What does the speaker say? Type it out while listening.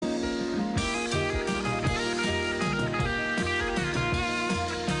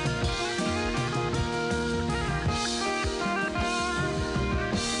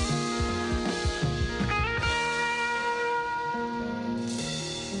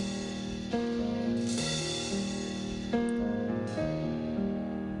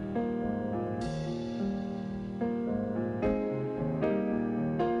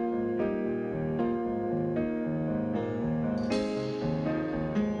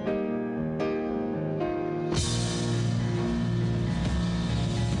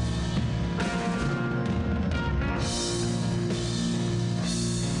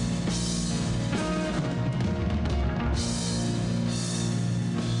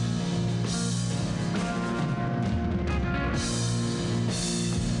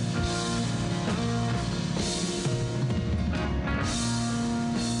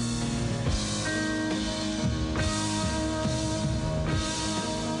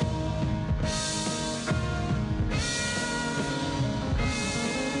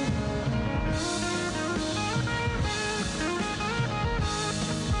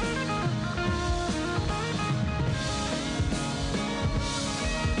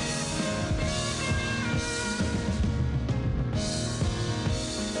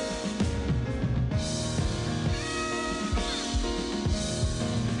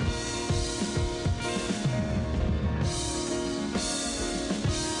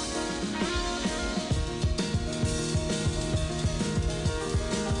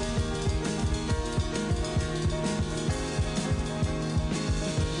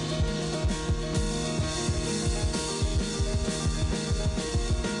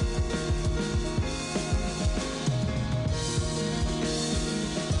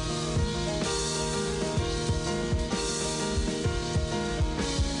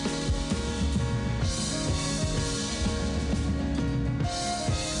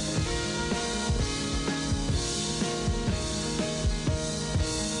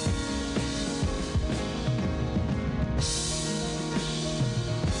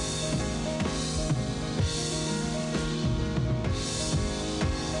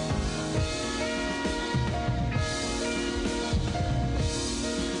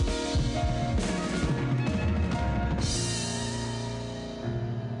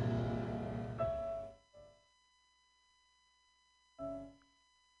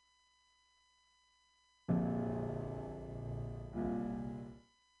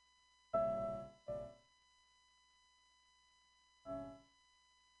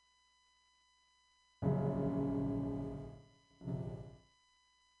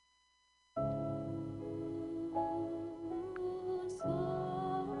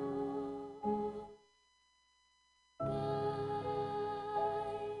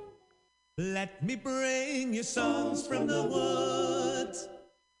Let me bring you songs from the woods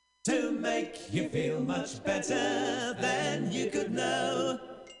to make you feel much better than you could know.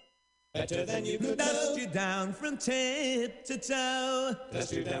 Better than you could know. Dust you down from tip to toe.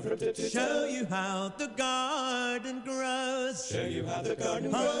 Dust you down from tip to toe. Show you how the garden grows. Show you how the garden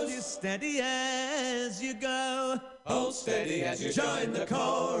grows. Hold you steady as you go. Hold steady as you join the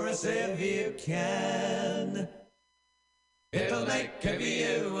chorus if you can. It'll make of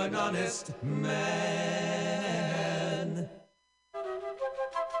you an honest man.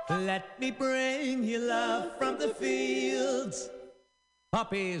 Let me bring you love from the fields.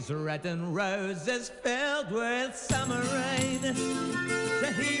 Poppies red and roses filled with summer rain to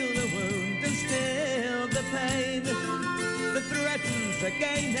heal the wound and still the pain that threatens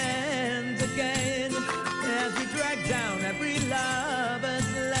again and again as we drag down every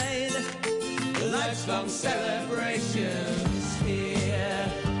lover's lane. Life's long celebrations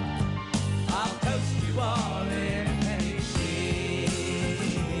here. I'll toast you all in any cheer.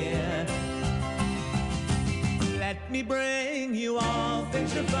 Let me bring you all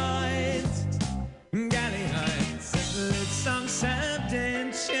things refined. Galley heights, lute songs served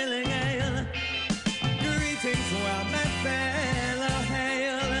in chilling ale. Greetings, well met fellow,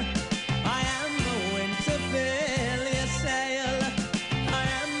 hail. I am the wind to fill your sail. I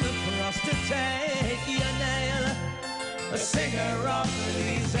am the frost to take your nail. A singer of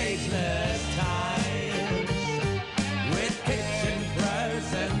these ageless times, with kitchen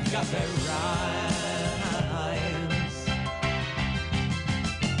prose and gutter rhymes.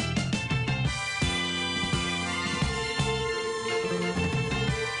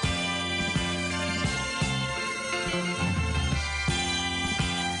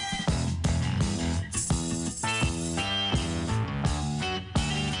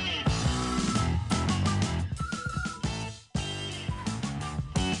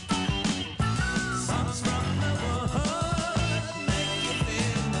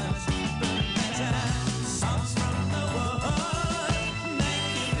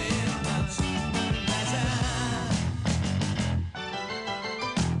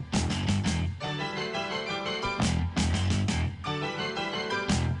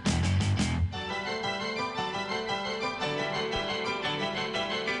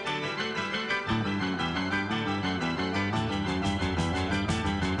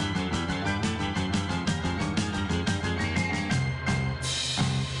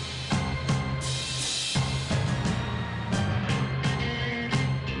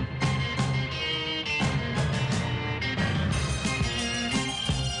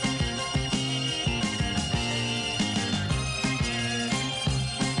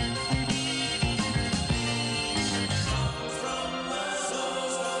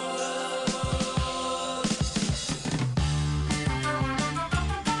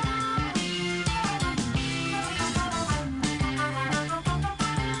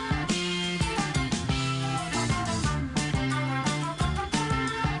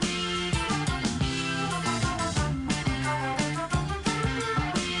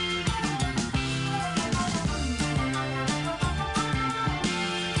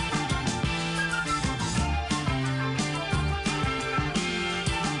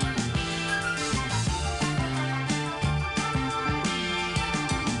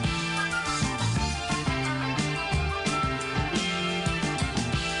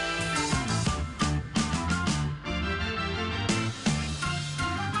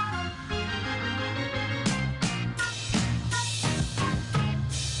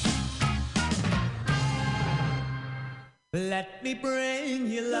 Let me bring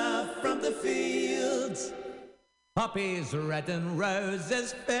you love from the fields. Poppies red and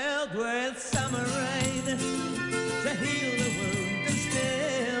roses filled with summer rain to heal the wound and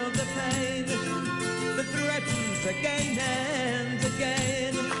still the pain that threatens again and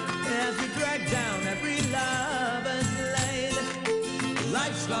again as we drag down every lover's lane.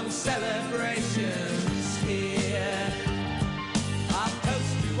 Life's long celebrations here. I'll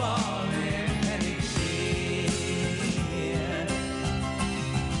toast you all in any cheer.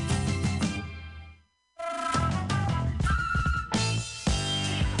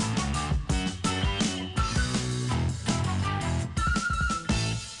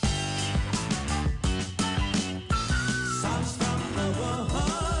 Songs from the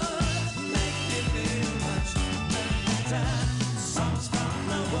woods make you feel much better. Songs from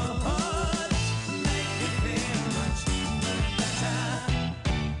the woods make you feel much better.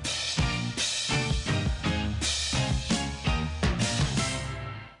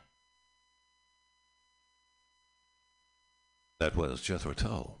 That was Jethro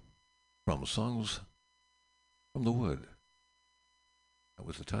Tull from Songs from the Wood. That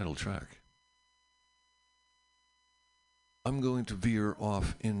was the title track. I'm going to veer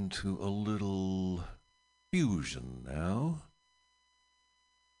off into a little fusion now.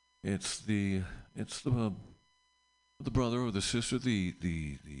 It's the brother or the sister, vaguely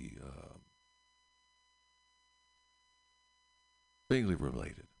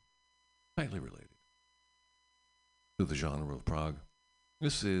related, highly related to the genre of prog.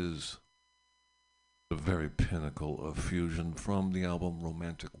 This is the very pinnacle of fusion from the album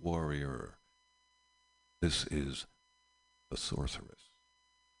Romantic Warrior. This is The Sorceress.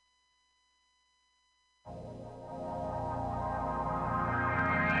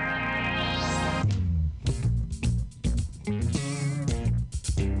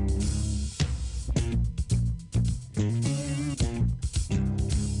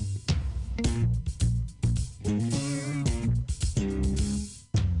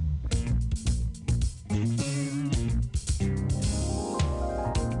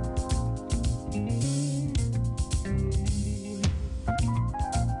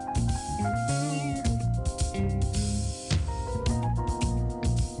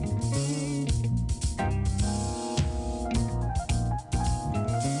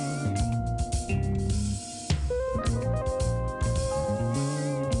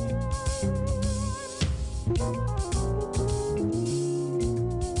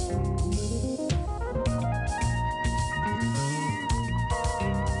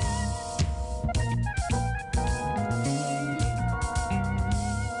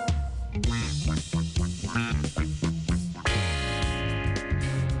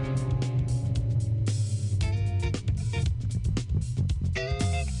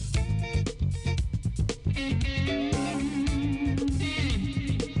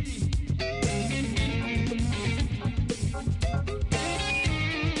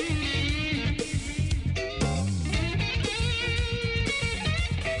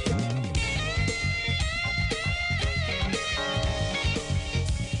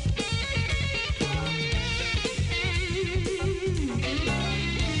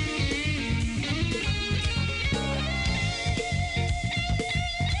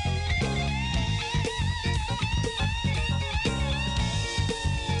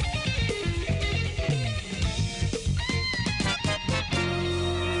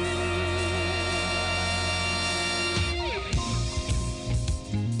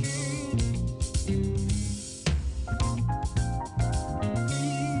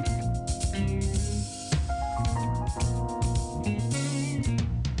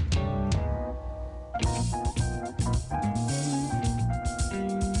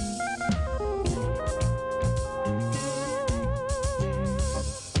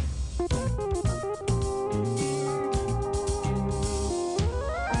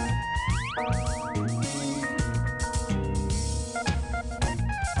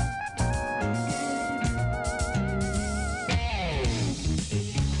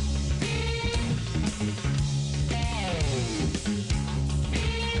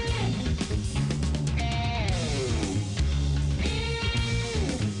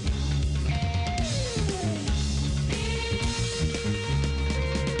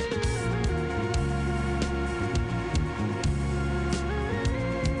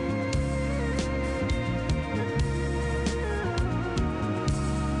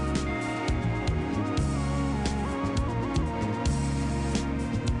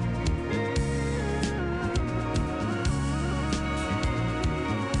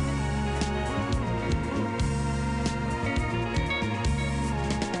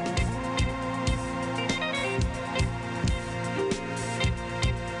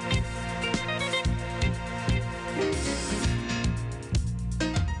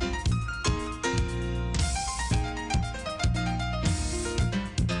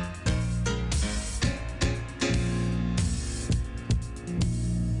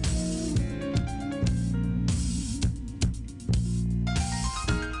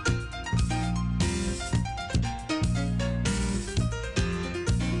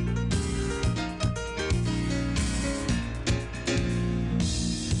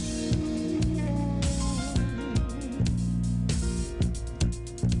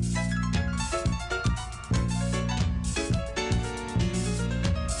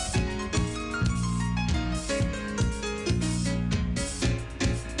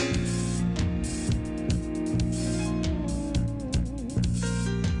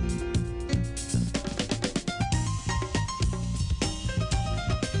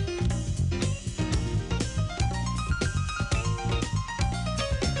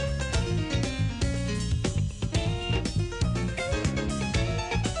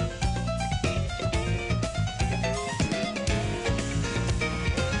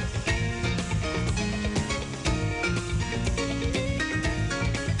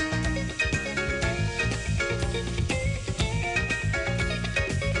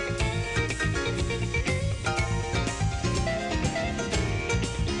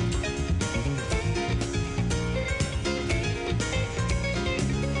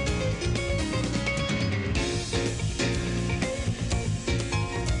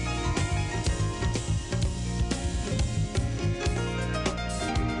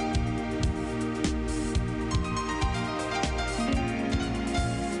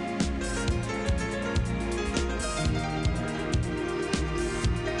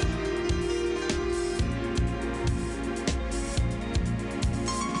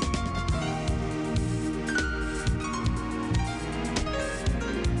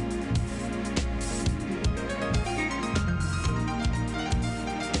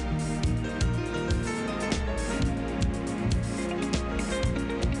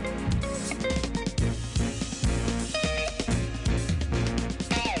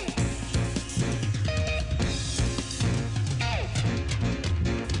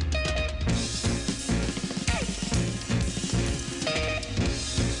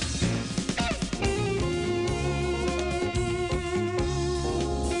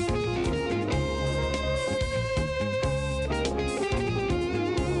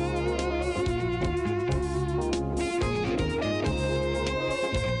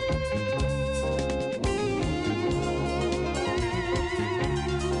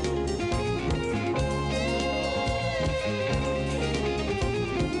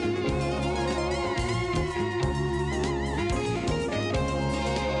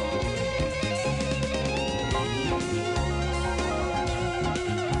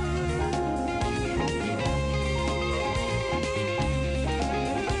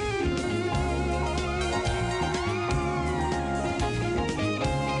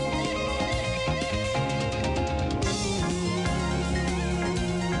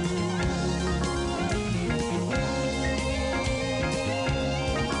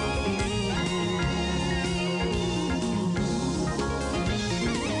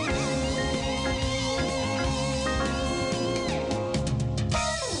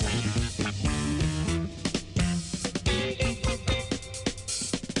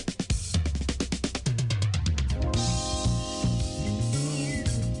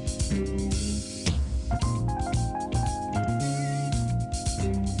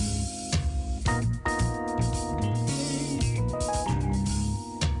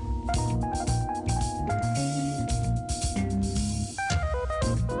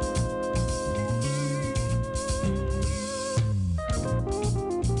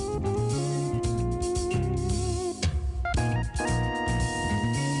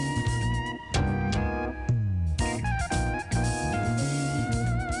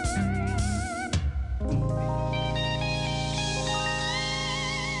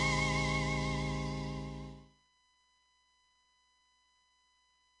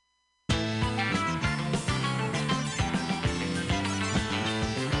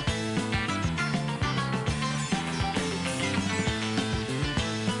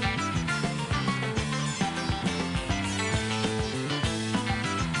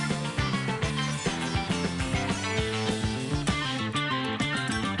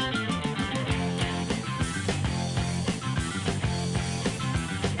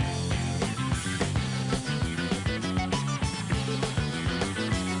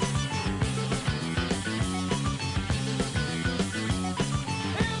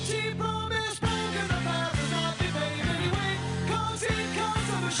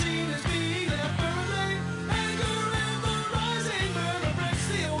 machine is being left permanently. Anger and the rising murmur breaks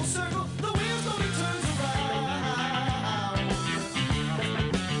the old circle. The wheels slowly turns around.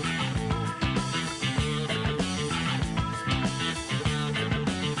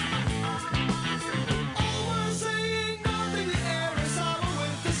 All we're saying, nothing, the air is sour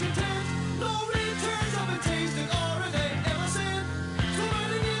with discontent. No returns have been tasted or a day ever sent. So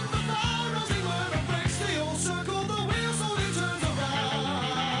burning in the fire, rising murmur breaks the old circle. The wheel slowly turns around.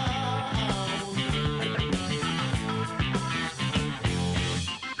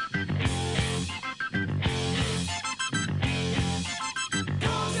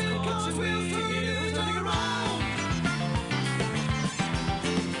 Cars in cars, wheels turning around.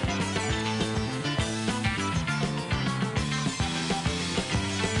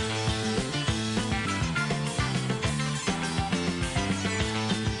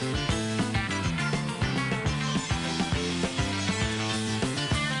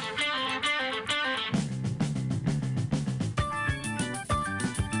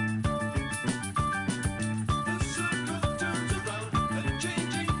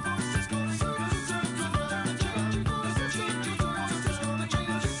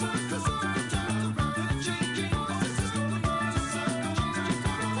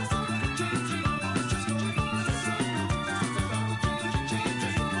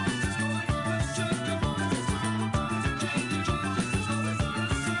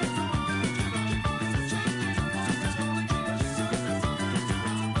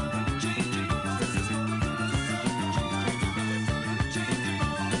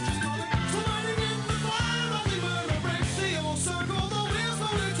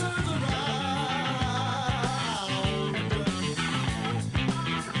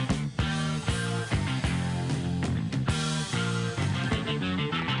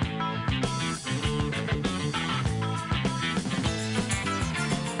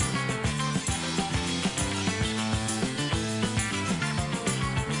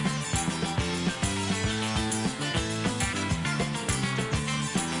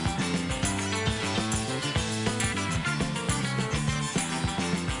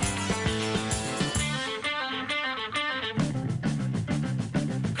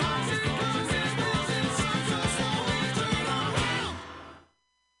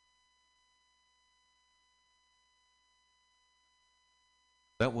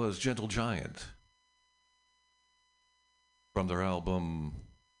 That was Gentle Giant from their album,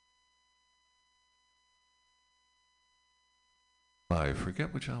 I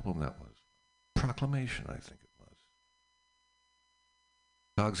forget which album that was. Proclamation, I think it was.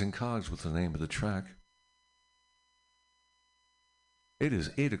 Cogs and Cogs was the name of the track. It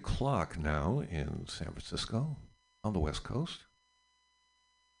is 8 o'clock now in San Francisco on the West Coast.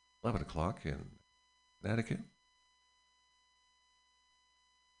 11 o'clock in Connecticut.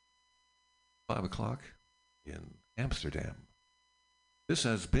 5 o'clock in Amsterdam. This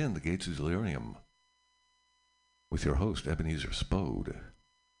has been the Gates of Delirium with your host, Ebenezer Spode.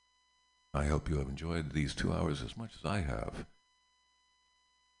 I hope you have enjoyed these 2 hours as much as I have.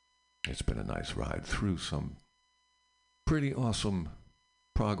 It's been a nice ride through some pretty awesome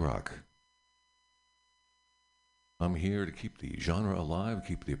prog rock. I'm here to keep the genre alive,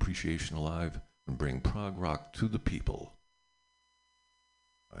 keep the appreciation alive, and bring prog rock to the people.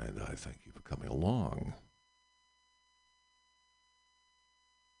 And I thank you for coming along.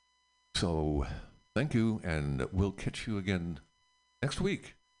 So, thank you, and we'll catch you again next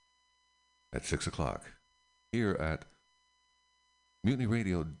week at 6 o'clock here at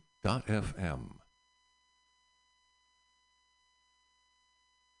MutinyRadio.fm.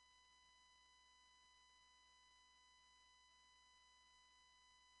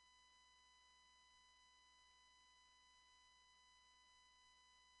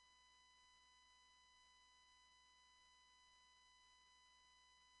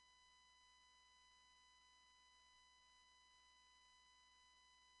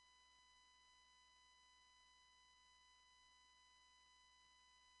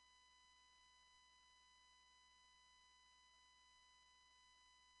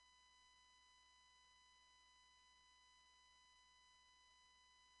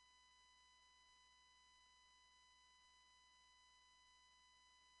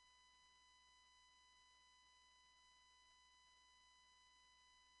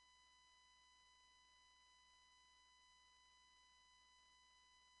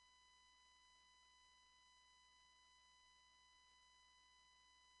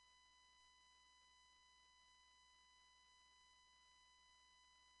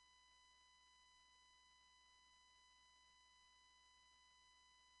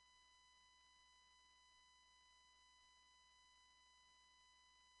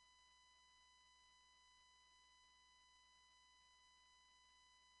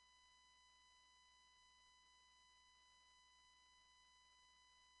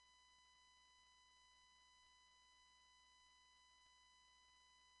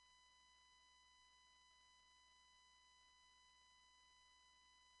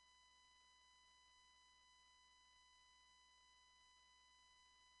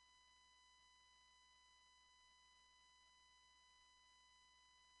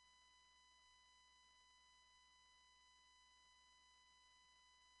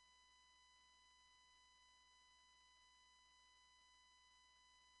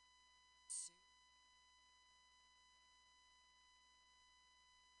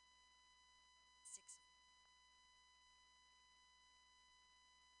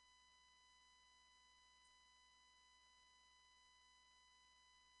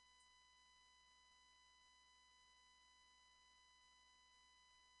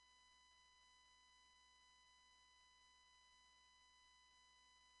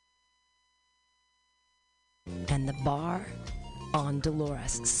 and the Bar on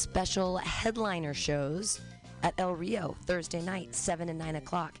Dolores. Special headliner shows at El Rio Thursday night, 7 and 9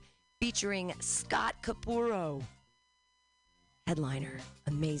 o'clock, featuring Scott Capurro. Headliner,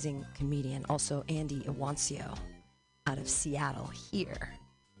 amazing comedian. Also Andy Iwancio out of Seattle here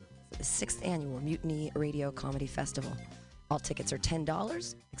for the 6th annual Mutiny Radio Comedy Festival. All tickets are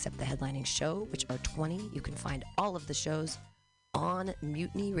 $10, except the headlining show, which are $20. You can find all of the shows on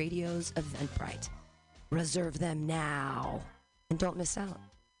Mutiny Radio's Eventbrite. Reserve them now and don't miss out.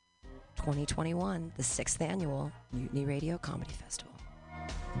 2021, the 6th annual Mutiny Radio Comedy Festival.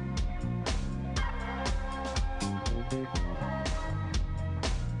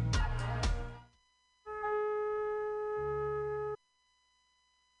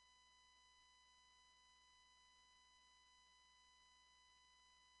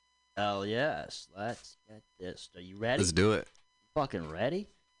 Hell yes. Let's get this. Are you ready? Let's do it. Fucking ready?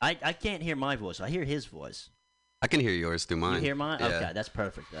 I can't hear my voice. I hear his voice. I can hear yours through mine. You hear mine? Yeah. Okay, that's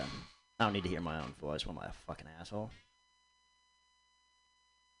perfect then. I don't need to hear my own voice. What am I, a fucking asshole?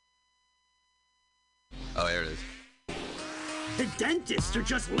 Oh, there it is. The dentists are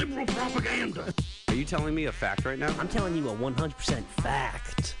just liberal propaganda. Are you telling me a fact right now? I'm telling you a 100%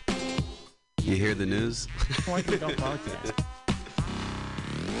 fact. You hear the news? Like an adult podcast.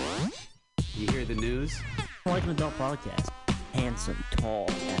 You hear the news? Like an adult podcast. Handsome, tall,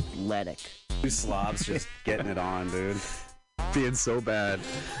 athletic. Two slobs just getting it on, dude. Being so bad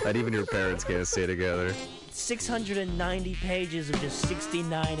that even your parents can't stay together. 690 pages of just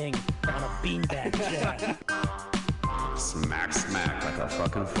 69ing on a beanbag chair. Smack, smack like a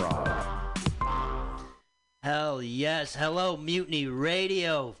fucking frog. Hell yes. Hello, Mutiny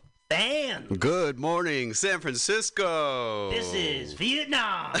Radio fans. Good morning, San Francisco. This is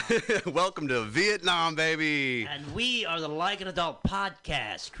Vietnam. Welcome to Vietnam, baby. And we are the Like an Adult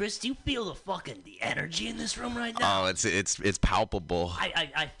podcast. Chris, do you feel the energy in this room right now? Oh, it's palpable.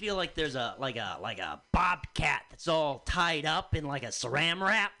 I feel like there's a bobcat that's all tied up in like a saran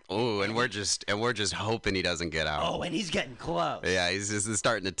wrap. Oh, and we're just hoping he doesn't get out. Oh, and he's getting close. Yeah, he's just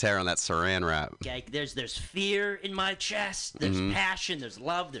starting to tear on that saran wrap. Okay, there's fear in my chest. There's passion. There's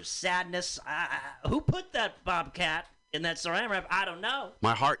love. There's sadness. Who put that bobcat in that saran wrap? I don't know.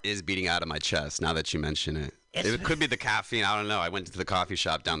 My heart is beating out of my chest now that you mention it. It could be the caffeine. I don't know. I went to the coffee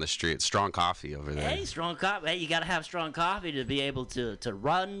shop down the street. Strong coffee over there. Hey, strong coffee. Hey, you got to have strong coffee to be able to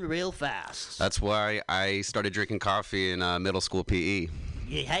run real fast. That's why I started drinking coffee in middle school PE.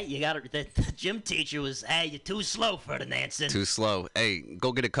 Hey, you got to. The gym teacher was, hey, you're too slow, Ferdinandson. Too slow. Hey,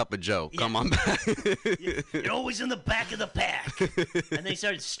 go get a cup of Joe. Come on back. You're always in the back of the pack. And they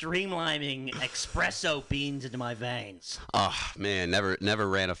started streamlining espresso beans into my veins. Oh man, never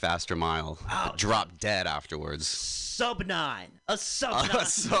ran a faster mile. Oh, Dropped dead afterwards. Sub 9. A sub 9. A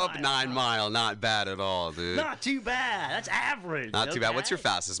sub 9 mile. Not bad at all, dude. Not too bad. That's average. Not too bad. What's your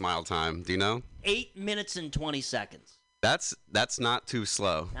fastest mile time? Do you know? 8 minutes and 20 seconds. That's not too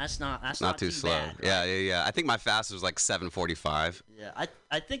slow. That's not too slow. Bad, right? Yeah. I think my fastest was like 7:45. Yeah,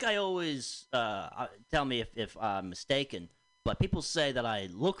 I think I always tell me if I'm mistaken, but people say that I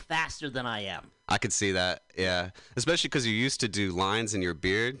look faster than I am. I could see that. Yeah, especially because you used to do lines in your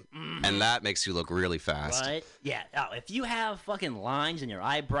beard, and that makes you look really fast. Right? Yeah. If you have fucking lines in your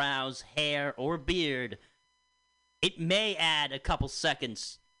eyebrows, hair, or beard, it may add a couple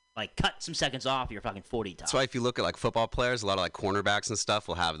seconds. Like, cut some seconds off your fucking 40 time. That's why if you look at, like, football players, a lot of, like, cornerbacks and stuff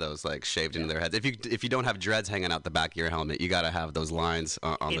will have those, like, shaved into their heads. If you don't have dreads hanging out the back of your helmet, you got to have those lines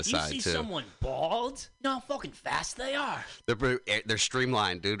on the side, too. If you see someone bald, you know how fucking fast they are. They're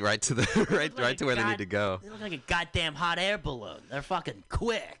streamlined, dude, right to the right to where they need to go. They look like a goddamn hot air balloon. They're fucking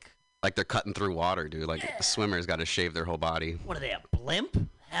quick. Like they're cutting through water, dude. Like, the swimmers got to shave their whole body. What are they, a blimp?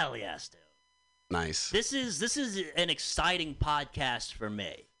 Hell yes, dude. Nice. This is an exciting podcast for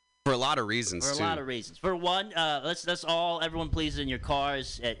me. For a lot of reasons, too. For a lot of reasons. For one, everyone please in your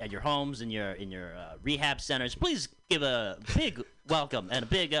cars, at your homes, in your rehab centers, please give a big welcome and a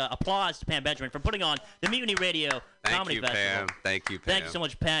big applause to Pam Benjamin for putting on the Mutiny Radio Comedy Festival. Pam. Thank you, Pam. Thank you so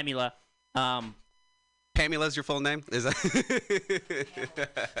much, Pamela. Pamela's your full name? Is that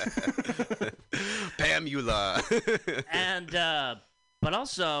Pamula? And but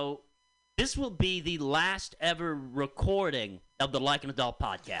also, this will be the last ever recording of the Like an Adult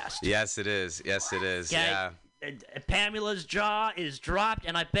podcast. Yes, it is. Okay? Yeah. Pamela's jaw is dropped,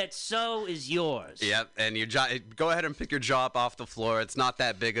 and I bet so is yours. Yep, and your jaw. Go ahead and pick your jaw up off the floor. It's not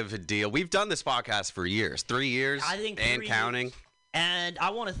that big of a deal. We've done this podcast for years, 3 years, I think and counting. Years. And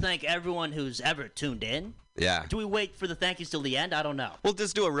I want to thank everyone who's ever tuned in. Yeah. Do we wait for the thank yous till the end? I don't know. We'll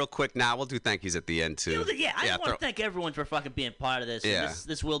just do it real quick now. We'll do thank yous at the end, too. I want to thank everyone for fucking being part of this. Yeah.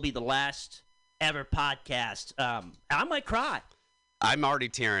 This will be the last ever podcast. I might cry. I'm already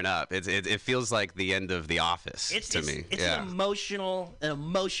tearing up. It feels like the end of The Office to me. It's an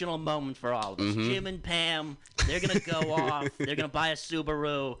emotional moment for all of us. Jim and Pam, they're gonna go off. They're gonna buy a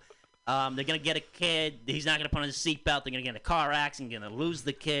Subaru. They're gonna get a kid. He's not gonna put on his seatbelt. They're gonna get in a car accident. Gonna lose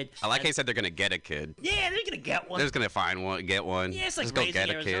the kid. I like how you said they're gonna get a kid. Yeah, they're gonna get one. They're just gonna find one, get one. Yeah, it's like just go raising get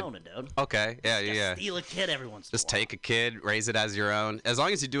Arizona, a kid. dude. Okay, yeah. Steal a kid every once in a while. Just take a kid, raise it as your own. As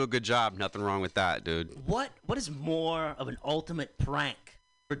long as you do a good job, nothing wrong with that, dude. What is more of an ultimate prank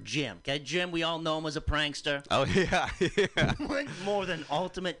for Jim? Okay, Jim, we all know him as a prankster. Oh yeah. What more than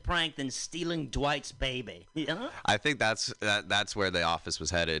ultimate prank than stealing Dwight's baby? Yeah? I think that's where The Office was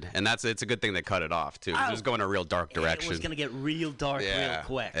headed, and it's a good thing they cut it off too. It was going a real dark direction. It was gonna get real dark real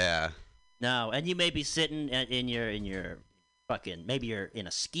quick. Yeah. No, and you may be sitting in your fucking, maybe you're in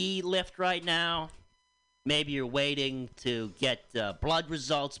a ski lift right now. Maybe you're waiting to get blood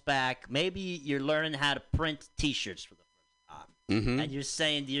results back. Maybe you're learning how to print T-shirts for the first time, and you're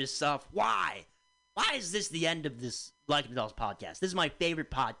saying to yourself, "Why? Why is this the end of this Like and Dolls podcast? This is my favorite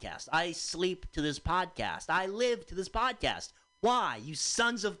podcast. I sleep to this podcast. I live to this podcast. Why, you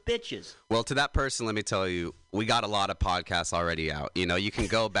sons of bitches?" Well, to that person, let me tell you, we got a lot of podcasts already out. You know, you can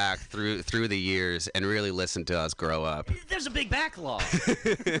go back through the years and really listen to us grow up. There's a big backlog.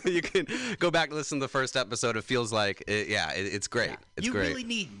 You can go back and listen to the first episode. It feels like, it's great. Yeah. It's you great. really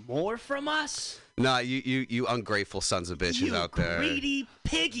need more from us? No, you ungrateful sons of bitches You out there. greedy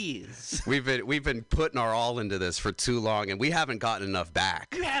piggies. We've been putting our all into this for too long, and we haven't gotten enough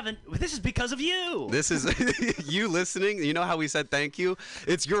back. You haven't. This is because of you. This is you listening. You know how we said thank you?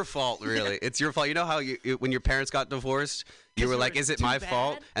 It's your fault, really. It's your fault. You know how when your parents got divorced, you were like, "Is it my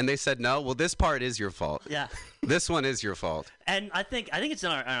fault?" And they said, "No." Well, this part is your fault. Yeah. This one is your fault. And I think it's in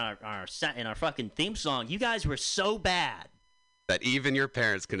our fucking theme song. You guys were so bad that even your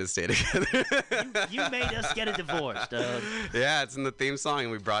parents couldn't stay together. you made us get a divorce, dude. Yeah, it's in the theme song,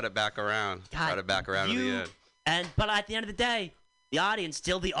 and we brought it back around. God, brought it back around to the end. But at the end of the day, the audience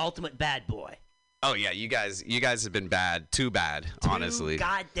still the ultimate bad boy. Oh yeah, you guys have been bad, too bad, honestly. Too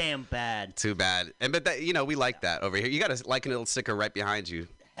goddamn bad. Too bad. But that, we like that over here. You got a little sticker right behind you,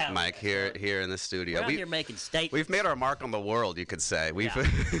 Hell Mike, yeah, here in the studio. We're out here making statements. We've made our mark on the world, you could say.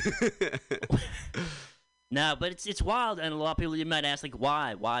 No, but it's wild, and a lot of people, you might ask, like,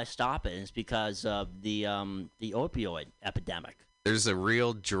 why stop it? And it's because of the opioid epidemic. There's a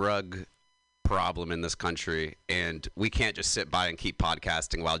real drug problem in this country, and we can't just sit by and keep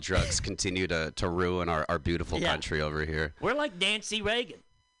podcasting while drugs continue to ruin our beautiful country over here. We're like Nancy Reagan.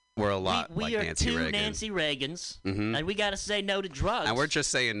 We're a lot like Nancy Reagan. We are two Nancy Reagans, and we got to say no to drugs. And we're just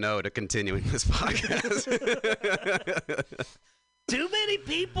saying no to continuing this podcast. Too many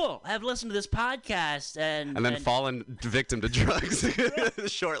people have listened to this podcast and then fallen victim to drugs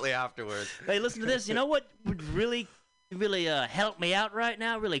shortly afterwards. Hey, listen to this. You know what would really help me out right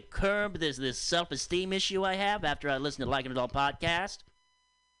now? Really curb this self-esteem issue I have after I listen to Like an Adult podcast?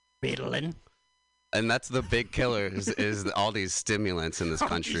 Ritalin. And that's the big killer is all these stimulants in this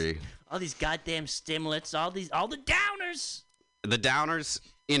country. All these goddamn stimulants. All the downers. The downers.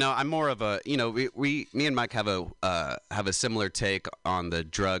 I'm more of a, me and Mike have a similar take on the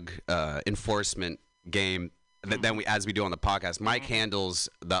drug enforcement game as we do on the podcast. Mike handles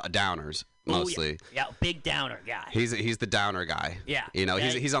the downers mostly. Yeah, big downer guy. He's the downer guy. Yeah.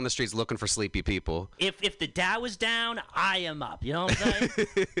 He's on the streets looking for sleepy people. If the Dow is down, I am up. You know what I'm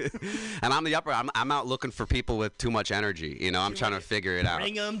saying? And I'm the upper. I'm out looking for people with too much energy. I'm trying to figure it out.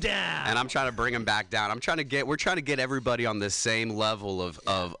 Bring them down. And I'm trying to bring them back down. We're trying to get everybody on this same level of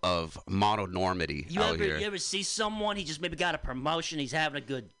mononormity out here. You ever see someone? He just maybe got a promotion. He's having a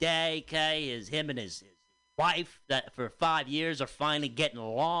good day. Okay, him and his wife that for 5 years are finally getting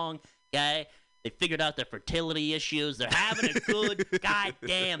along. Okay, they figured out their fertility issues. They're having a good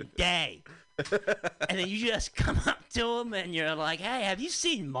goddamn day. And then you just come up to them and you're like, "Hey, have you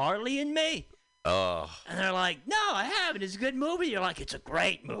seen Marley and Me?" Oh. And they're like, "No, I haven't. It's a good movie." You're like, "It's a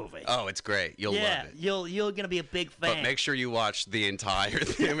great movie." Oh, it's great. You'll love it. You're gonna be a big fan. But make sure you watch the entire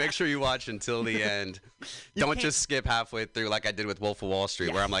thing. Make sure you watch until the end. Don't just skip halfway through like I did with Wolf of Wall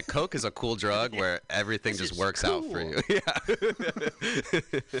Street, where I'm like, Coke is a cool drug where everything just works out for you.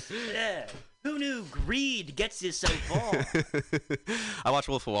 Yeah. Who knew greed gets you so far? I watch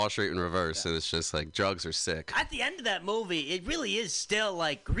Wolf of Wall Street in reverse, and it's just like drugs are sick. At the end of that movie, it really is still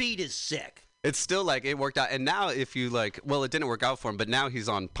like greed is sick. It's still like it worked out. And now if you it didn't work out for him, but now he's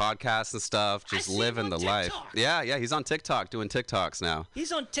on podcasts and stuff, just living the life. Yeah, he's on TikTok doing TikToks now.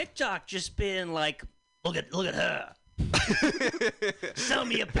 He's on TikTok just being like, look at her. Sell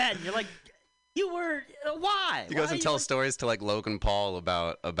me a pen. You're like, You were why? He goes Why and you tells stories to like Logan Paul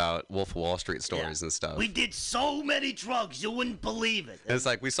about Wolf of Wall Street stories and stuff. We did so many drugs, you wouldn't believe it. And it's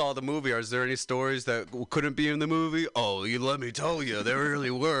like, we saw the movie. Is there any stories that couldn't be in the movie? Oh, you let me tell you, there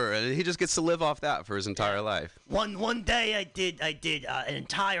really were. And he just gets to live off that for his entire life. One day I did an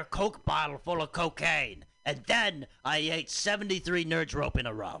entire Coke bottle full of cocaine, and then I ate 73 Nerds Rope in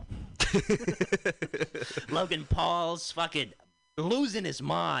a row. Logan Paul's fucking losing his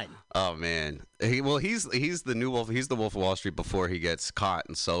mind. Oh man, he's the new Wolf. He's the Wolf of Wall Street before he gets caught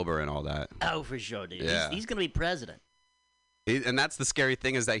and sober and all that. Oh, for sure, dude. Yeah. He's gonna be president. And that's the scary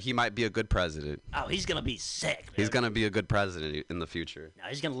thing, is that he might be a good president. Oh, he's gonna be sick. Dude. He's gonna be a good president in the future. No,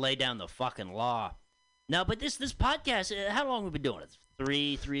 he's gonna lay down the fucking law. No, but this podcast, how long have we been doing it?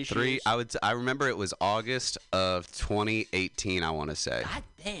 Three years? I remember it was August of 2018, I want to say. God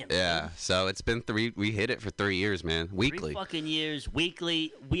damn. Yeah, man. so it's been 3. We hit it for 3 years, man. Weekly. 3 fucking years,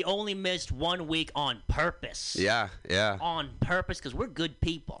 weekly. We only missed 1 week on purpose. Yeah. On purpose, because we're good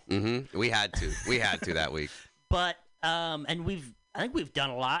people. Mm-hmm. We had to that week. But and I think we've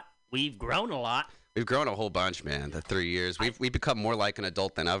done a lot. We've grown a lot. We've grown a whole bunch, man. The 3 years, we've become more like an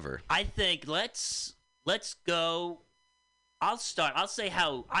adult than ever. I think let's go. I'll start. I'll say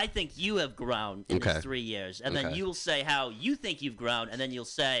how I think you have grown in these 3 years, and then you'll say how you think you've grown, and then you'll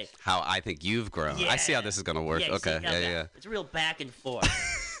say how I think you've grown. Yeah. I see how this is gonna work. Yeah, Okay. Yeah. It's a real back and forth.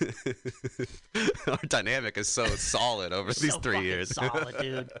 Our dynamic is so solid over these 3 years. Solid,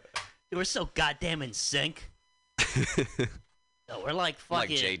 dude. We're so goddamn in sync. No, we're like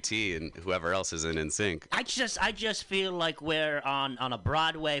fucking like JT and whoever else is in sync. I just feel like we're on a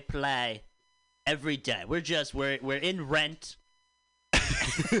Broadway play every day. We're in Rent.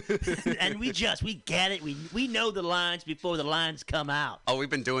 And we get it. We know the lines before the lines come out. Oh, we've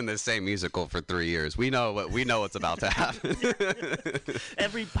been doing this same musical for 3 years. We know what's about to happen.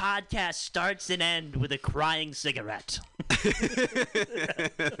 Every podcast starts and ends with a crying cigarette.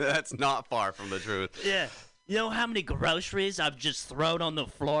 That's not far from the truth. Yeah. You know how many groceries I've just thrown on the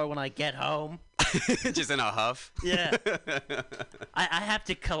floor when I get home? Just in a huff? Yeah. I have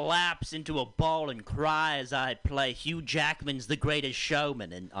to collapse into a ball and cry as I play Hugh Jackman's The Greatest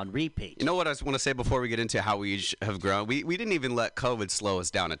Showman on repeat. You know what I want to say before we get into how we each have grown? We didn't even let COVID slow us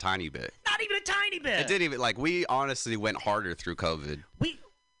down a tiny bit. Not even a tiny bit. It didn't even, we honestly went harder through COVID.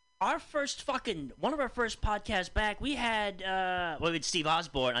 One of our first podcasts back, we had, we had Steve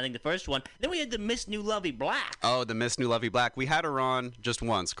Osborne, I think the first one. Then we had the Miss New Lovey Black. Oh, the Miss New Lovey Black. We had her on just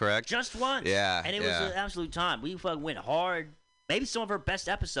once, correct? Just once. Yeah. And it was an absolute time. We fucking went hard. Maybe some of our best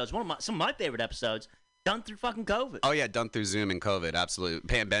episodes, some of my favorite episodes, done through fucking COVID. Oh yeah, done through Zoom and COVID, absolutely.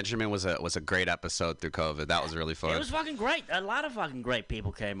 Pam Benjamin was a great episode through COVID. That was really fun. It was fucking great. A lot of fucking great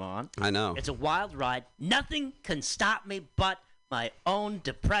people came on. I know. It's a wild ride. Nothing can stop me but my own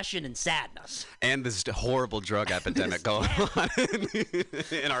depression and sadness. And this horrible drug epidemic going on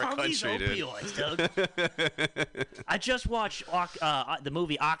in our country, these opioids, dude. I just watched the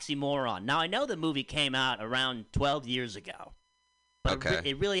movie Oxymoron. Now, I know the movie came out around 12 years ago. But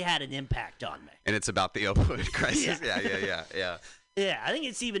it really had an impact on me. And it's about the opioid crisis? Yeah. Yeah, I think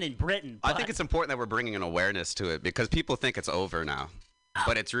it's even in Britain. I think it's important that we're bringing an awareness to it because people think it's over now.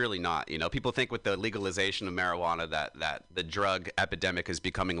 But it's really not. You know, people think with the legalization of marijuana that the drug epidemic is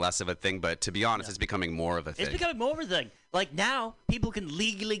becoming less of a thing. But to be honest, it's becoming more of a thing. It's becoming more of a thing. Like now, people can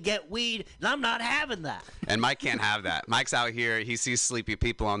legally get weed, and I'm not having that. And Mike can't have that. Mike's out here. He sees sleepy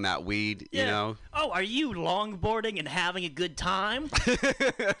people on that weed, you know. Oh, are you longboarding and having a good time?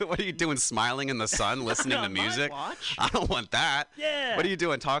 What are you doing, smiling in the sun, listening to music? Watch. I don't want that. Yeah. What are you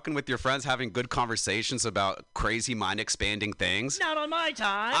doing, talking with your friends, having good conversations about crazy mind-expanding things? Not on my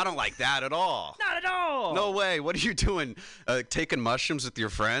time. I don't like that at all. Not at all. No way. What are you doing, taking mushrooms with your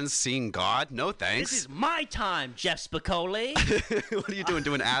friends, seeing God? No thanks. This is my time, Jeff Spicoli. What are you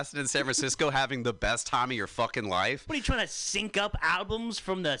doing acid in San Francisco, having the best time of your fucking life? What are you trying to sync up albums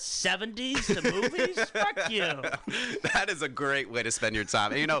from the 70s to movies? Fuck you. That is a great way to spend your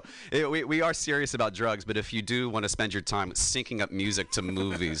time. And, you know, we are serious about drugs, but if you do want to spend your time syncing up music to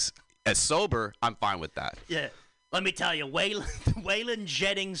movies as sober, I'm fine with that. Yeah. Let me tell you, Waylon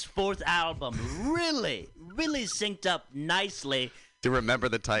Jennings' fourth album really synced up nicely. To Remember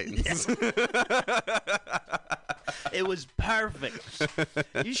the Titans. It was perfect.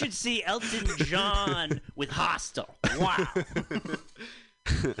 You should see Elton John with Hostel. Wow.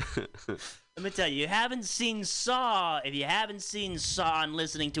 Let me tell you, if you haven't seen Saw and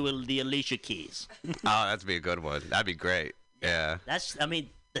listening to the Alicia Keys. Oh, that'd be a good one. That'd be great. Yeah.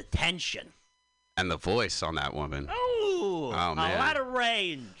 The tension. And the voice on that woman. Oh man. A lot of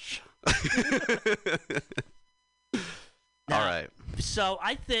range. All right. So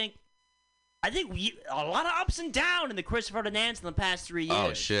I think I think a lot of ups and downs in the Christopher Ferdinand in the past 3 years.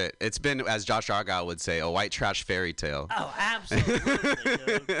 Oh shit! It's been, as Josh Argyle would say, a white trash fairy tale. Oh, absolutely,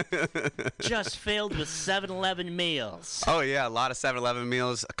 dude. Just filled with 7-Eleven meals. Oh yeah, a lot of 7-Eleven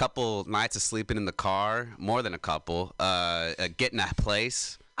meals. A couple nights of sleeping in the car. More than a couple. Getting a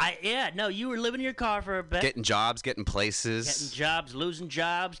place. You were living in your car for a bit. Getting jobs, getting places. Getting jobs, losing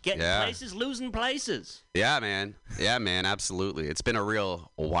jobs, getting places, losing places. Yeah, man. Yeah, man, absolutely. It's been a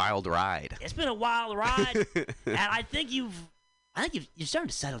real wild ride. It's been a wild ride, and I think you're starting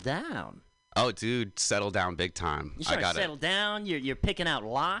to settle down. Oh, dude, settle down big time. You're starting to settle down. You're picking out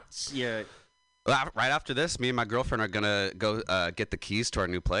lots. Right after this, me and my girlfriend are gonna go get the keys to our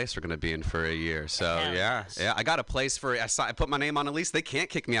new place. We're gonna be in for a year. So yeah, I got a place I put my name on a lease. They can't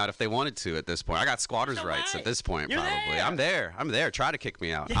kick me out if they wanted to at this point. I got squatters' rights at this point. You're probably. there. I'm there. Try to kick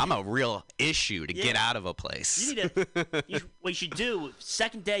me out. I'm a real issue to get out of a place. What you should do.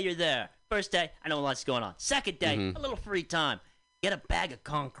 Second day you're there. First day, I know a lot's going on. Second day, a little free time. Get a bag of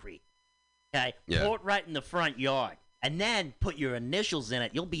concrete. Okay, pour it right in the front yard, and then put your initials in it.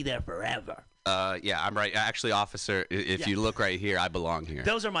 You'll be there forever. Yeah, I'm right. Actually, officer, if you look right here, I belong here.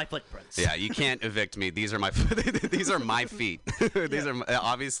 Those are my footprints. Yeah, you can't evict me. These are my these are my feet. These are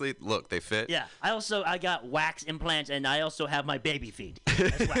obviously, look, they fit. Yeah, I got wax implants, and I also have my baby feet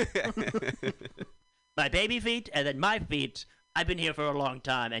as well. My baby feet, and then my feet. I've been here for a long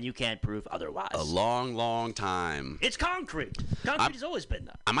time, and you can't prove otherwise. A long, long time. It's concrete. Concrete has always been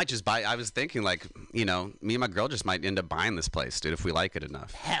there. I might just buy. I was thinking, like, me and my girl just might end up buying this place, dude, if we like it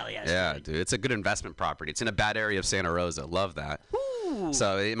enough. Hell yes. Yeah, dude. It's a good investment property. It's in a bad area of Santa Rosa. Love that. Ooh.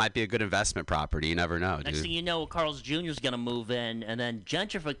 So it might be a good investment property. You never know, dude. Next thing you know, Carl's Jr. is going to move in, and then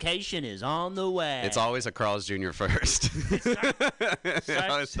gentrification is on the way. It's always a Carl's Jr. first. It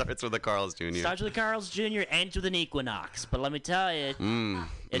always starts with a Carl's Jr. Starts with a Carl's Jr., ends with an Equinox. But let me tell you,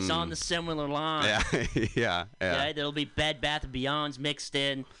 it's on the similar line. Yeah. Okay, there'll be Bed Bath & Beyonds mixed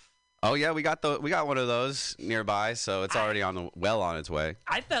in. Oh yeah, we got one of those nearby, so it's already on its way.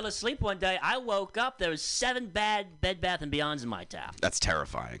 I fell asleep one day. I woke up. There was 7 bad Bed Bath & Beyonds in my town. That's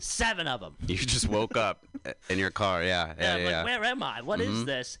terrifying. 7 of them. You just woke up in your car. Yeah. Like, where am I? What is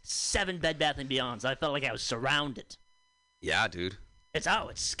this? 7 Bed Bath & Beyonds. I felt like I was surrounded. Yeah, dude. It's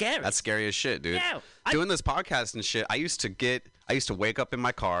scary. That's scary as shit, dude. Yeah, Doing this podcast and shit, I used to wake up in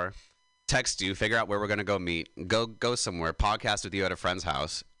my car, text you, figure out where we're gonna go meet, go somewhere, podcast with you at a friend's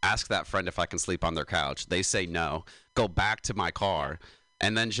house, ask that friend if I can sleep on their couch. They say no. Go back to my car.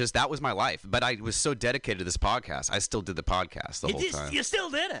 And then that was my life. But I was so dedicated to this podcast. I still did the podcast the whole time. You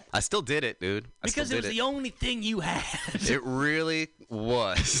still did it. I still did it, dude. Because it was the only thing you had. It really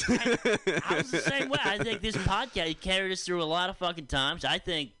was. I was the same way. I think this podcast carried us through a lot of fucking times. I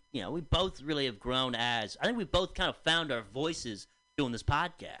think, we both really have grown I think we both kind of found our voices doing this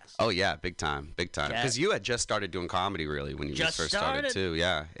podcast. Oh, yeah, big time. Because you had just started doing comedy, really, when you just first started, too.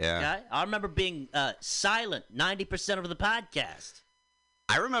 Yeah. Okay? I remember being silent 90% of the podcast.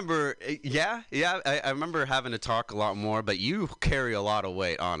 I remember, I remember having to talk a lot more, but you carry a lot of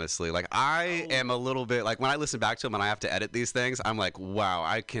weight, honestly. Like, I am a little bit, like, when I listen back to them and I have to edit these things, I'm like, wow,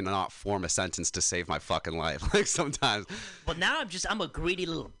 I cannot form a sentence to save my fucking life, like, sometimes. But now I'm a greedy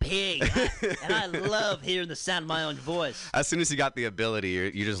little pig, and I love hearing the sound of my own voice. As soon as you got the ability,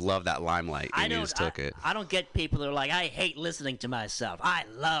 you just love that limelight, and you just took it. I don't get people that are like, I hate listening to myself. I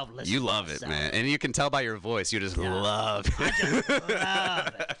love listening to myself. You love it, man. And you can tell by your voice, you just love it. I just love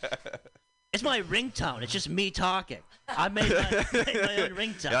It's my ringtone. It's just me talking. I made my own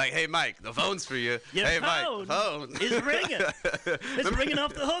ringtone. You're like, hey, Mike, the phone's for you. Hey, Mike, the phone is ringing. It's ringing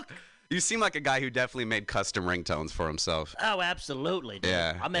off the hook. You seem like a guy who definitely made custom ringtones for himself. Oh, absolutely, dude.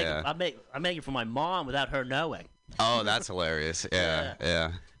 Yeah, I make it for my mom without her knowing. Oh, that's hilarious. Yeah.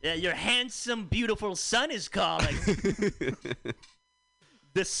 Yeah, your handsome, beautiful son is calling.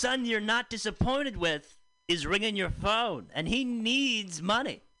 The son you're not disappointed with is ringing your phone, and he needs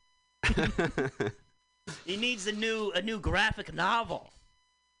money. He needs a new graphic novel.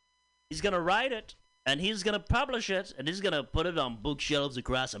 He's gonna write it, and he's gonna publish it, and he's gonna put it on bookshelves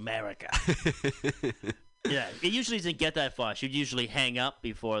across America. Yeah, it usually doesn't get that far. She'd usually hang up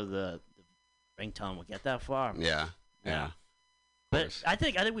before the ringtone will get that far. Yeah. But I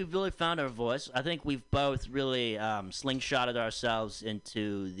think we've really found our voice. I think we've both really slingshotted ourselves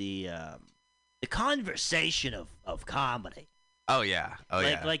into the conversation of comedy. Oh yeah.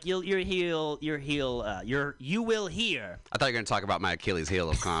 Like you will hear. I thought you were gonna talk about my Achilles heel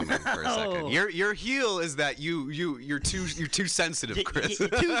of comedy for a second. Your heel is that you're too sensitive, Chris. You're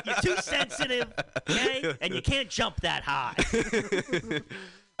too sensitive, okay? And you can't jump that high.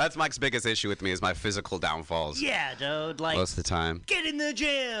 That's Mike's biggest issue with me is my physical downfalls. Yeah, dude. Like, Most of the time. get in the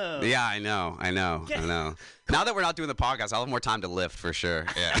gym. Yeah, I know. Now that we're not doing the podcast, I'll have more time to lift for sure.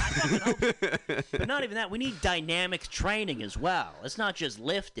 Yeah. But not even that. We need dynamic training as well. It's not just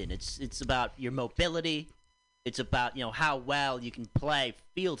lifting. It's about your mobility. It's about, how well you can play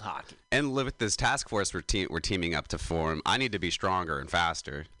field hockey. And with this task force we're teaming up to form, I need to be stronger and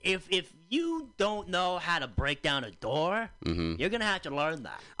faster. If you don't know how to break down a door, you're going to have to learn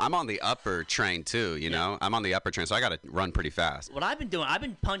that. I'm on the upper train too, you know? I'm on the upper train, so I got to run pretty fast. What I've been doing, I've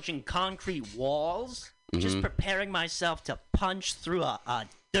been punching concrete walls, just preparing myself to punch through a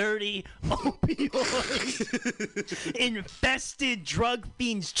dirty, opioid-infested drug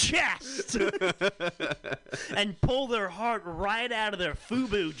fiend's chest and pull their heart right out of their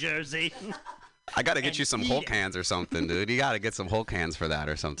FUBU jersey. I got to get you some Hulk hands or something, dude. You got to get some Hulk hands for that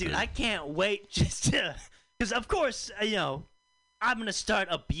or something. Dude, I can't wait just to... Because, of course, I'm going to start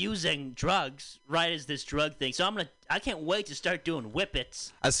abusing drugs right as this drug thing. So I can't wait to start doing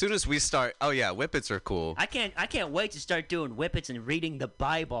whippets. As soon as we start, oh yeah, whippets are cool. I can't wait to start doing whippets and reading the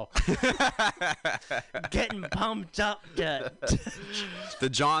Bible. Getting pumped up to the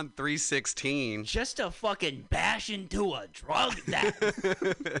John 3:16. Just to fucking bash into a drug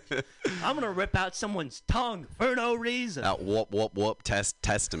that I'm going to rip out someone's tongue for no reason. That whoop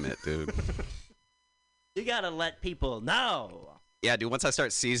testament, dude. You got to let people know. Yeah, dude, once I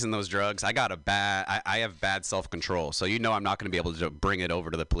start seizing those drugs, I have bad self-control. So I'm not going to be able to bring it over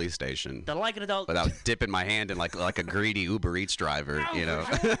to the police station. Like an adult. Without dipping my hand in like a greedy Uber Eats driver, Ooh,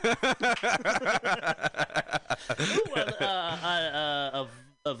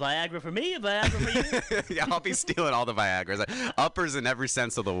 a Viagra for me, a Viagra for you. Yeah, I'll be stealing all the Viagras. Like, uppers in every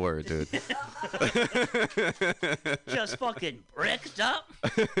sense of the word, dude. Just fucking bricked up.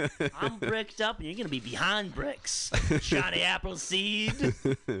 I'm bricked up, and you're going to be behind bricks. Johnny Appleseed.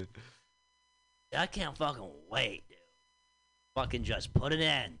 I can't fucking wait, dude. Fucking just put an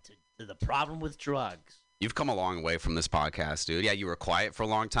end to the problem with drugs. You've come a long way from this podcast, dude. Yeah, you were quiet for a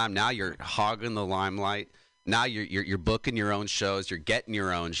long time. Now you're hogging the limelight. Now you're booking your own shows. You're getting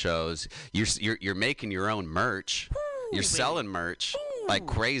your own shows. You're making your own merch. You're selling merch like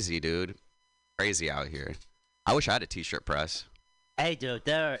crazy, dude. Crazy out here. I wish I had a t-shirt press. Hey, dude,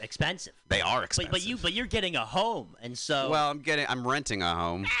 they're expensive. They are expensive. But you're getting a home, and so. Well, I'm renting a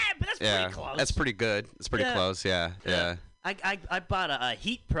home. But that's pretty close. That's pretty good. It's pretty close. Yeah. I bought a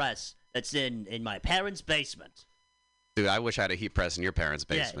heat press that's in my parents' basement. Dude, I wish I had a heat press in your parents'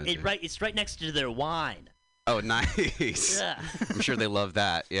 basement. Yeah, it's right next to their wine. Oh, nice. Yeah. I'm sure they love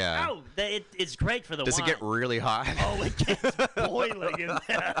that. Yeah. Oh, it's great for the Does wine. Does it get really hot? Oh, it gets boiling in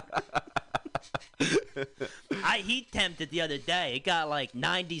there. I heat temped it the other day. It got like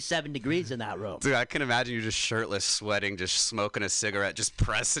 97 degrees in that room. Dude, I can imagine you just shirtless, sweating, just smoking a cigarette, just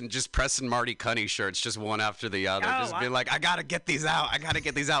pressing Marty Cunny shirts, just one after the other, just being like, I gotta get these out.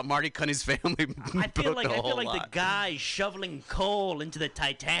 Marty Cunny's family. I feel like the guy shoveling coal into the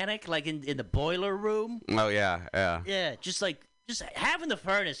Titanic, like in the boiler room. Oh yeah. Yeah, just having the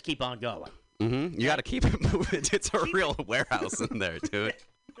furnace keep on going. Mm-hmm. You gotta keep it moving. It's a real warehouse in there, dude.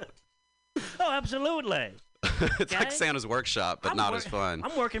 Oh, absolutely. It's like Santa's workshop, but not as fun.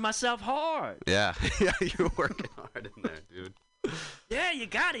 I'm working myself hard. Yeah, you're working hard in there, dude. Yeah, you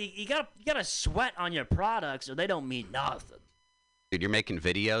gotta sweat on your products, or they don't mean nothing. Dude, you're making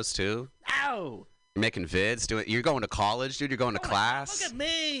videos too. Ow! You're making vids. You're going to college, dude. You're going to class. Look at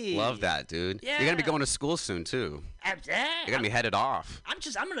me. Love that, dude. Yeah. You're gonna be going to school soon too. You're gonna be headed off. I'm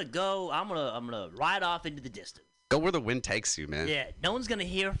gonna go. I'm gonna ride off into the distance. Go where the wind takes you, man. Yeah, no one's gonna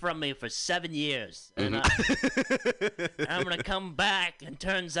hear from me for 7 years, and I'm gonna come back, and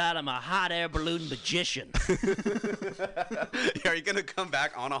turns out I'm a hot air balloon magician. Are you gonna come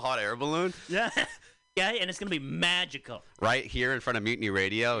back on a hot air balloon? Yeah, yeah, and it's gonna be magical. Right here in front of Mutiny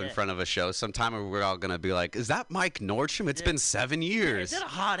Radio, in front of a show sometime, where we're all gonna be like, "Is that Mike Nordstrom? It's been 7 years." Is it a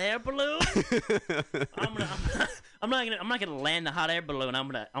hot air balloon? I'm not gonna land the hot air balloon. I'm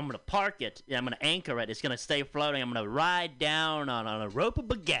gonna park it. I'm gonna anchor it. It's gonna stay floating. I'm gonna ride down on a rope of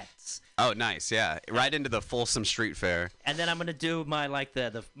baguettes. Oh, nice, yeah. Right into the Folsom Street Fair. And then I'm gonna do my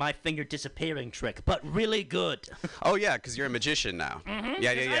my finger disappearing trick, but really good. Oh yeah, because you're a magician now. Mm-hmm,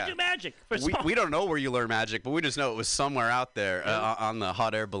 Yeah. I do magic. We don't know where you learn magic, but we just know it was somewhere out there on the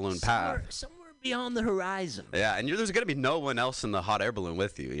hot air balloon path. Somewhere beyond the horizon. Yeah, and there's gonna be no one else in the hot air balloon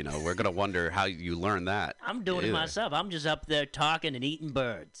with you. We're gonna wonder how you learned that. I'm doing it myself. I'm just up there talking and eating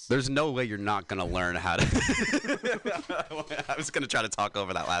birds. There's no way you're not gonna learn how to. I was gonna try to talk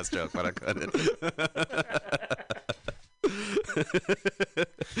over that last joke, but I couldn't.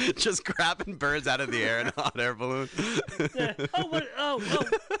 Just grabbing birds out of the air in a hot air balloon.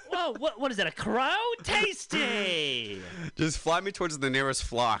 What is that? A crow? Tasty. Just fly me towards the nearest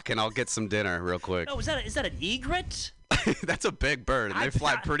flock, and I'll get some dinner real quick. Oh, is that an egret? That's a big bird, and they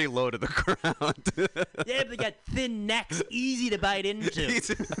fly pretty low to the ground. Yeah, but they got thin necks, easy to bite into.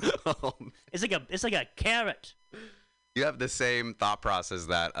 It's like a carrot. You have the same thought process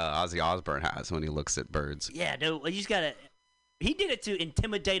that Ozzy Osbourne has when he looks at birds. Yeah, dude, you just gotta. He did it to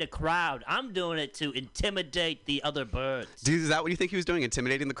intimidate a crowd. I'm doing it to intimidate the other birds. Dude, is that what you think he was doing,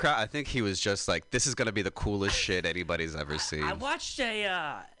 intimidating the crowd? I think he was just like, this is going to be the coolest shit anybody's ever seen. I watched it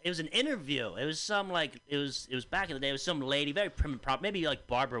was an interview. It was it was back in the day. It was some lady, very prim and proper, maybe like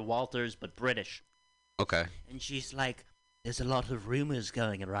Barbara Walters, but British. Okay. And she's like, there's a lot of rumors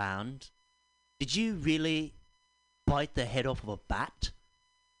going around. Did you really bite the head off of a bat?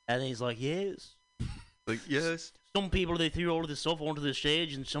 And he's like, yes. Like, yes. Some people, they threw all of this stuff onto the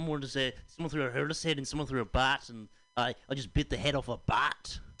stage, and someone threw a hairless head, and someone threw a bat, and I just bit the head off a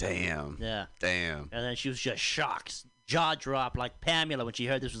bat. Damn. Yeah. Damn. And then she was just shocked, jaw dropped like Pamela when she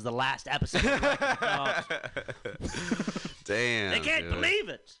heard this was the last episode of Damn. They can't believe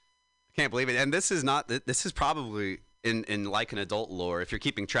it. Can't believe it. And this is probably in like an adult lore, if you're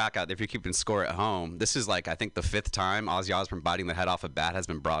keeping track out, if you're keeping score at home, this is like, I think, the 5th time Ozzy Osbourne biting the head off a bat has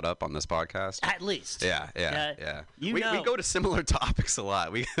been brought up on this podcast. At least. Yeah. We go to similar topics a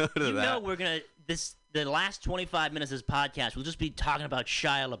lot. We go to that. You know we're going to, the last 25 minutes of this podcast, we'll just be talking about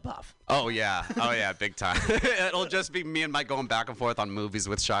Shia LaBeouf. Oh, yeah, big time. It'll just be me and Mike going back and forth on movies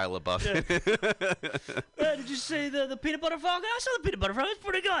with Shia LaBeouf. Did you see the Peanut Butter Falcon? I saw the Peanut Butter Falcon. It's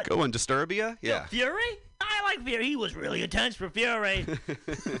pretty good. Go on, Disturbia? Yeah. Fury? I like Fury. He was really intense for Fury.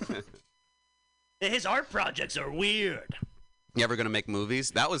 His art projects are weird. You ever going to make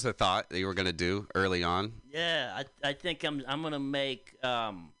movies? That was a thought that you were going to do early on. Yeah, I think I'm going to make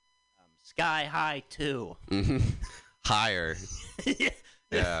Sky High 2. Mm-hmm. Higher.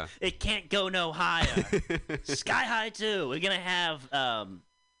 Yeah. It can't go no higher. Sky High 2. We're going to have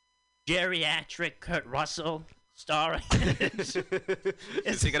geriatric Kurt Russell starring.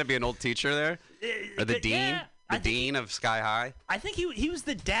 Is he going to be an old teacher there? Or the dean? Yeah, the dean of Sky High? I think he was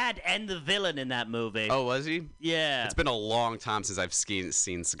the dad and the villain in that movie. Oh, was he? Yeah. It's been a long time since I've seen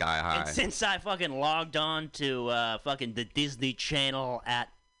Sky High. And since I fucking logged on to fucking the Disney Channel at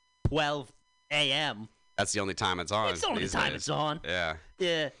 12 a.m. That's the only time it's on. It's the only time it's on. Yeah.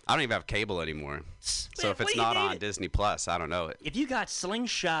 Yeah. I don't even have cable anymore. So if it's not on Disney Plus, I don't know it. If you got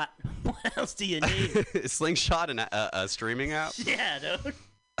Slingshot, what else do you need? Slingshot and a streaming app? Yeah, dude.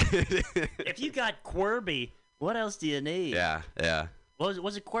 If you got Quirby, what else do you need? Yeah.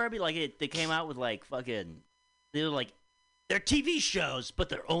 Was it Quirby? Like they came out with like fucking, they were like, they're TV shows, but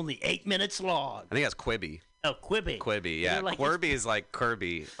they're only 8 minutes long. I think that's Quibi. Oh, Quibi. Quibi, yeah. Like, Quirby is like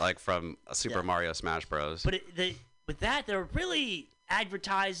Kirby, like from Super Mario Smash Bros. But with that, they're really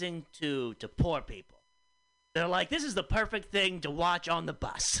advertising to poor people. They're like, this is the perfect thing to watch on the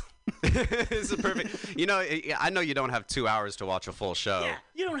bus. This is perfect. You know, I know you don't have 2 hours to watch a full show. Yeah,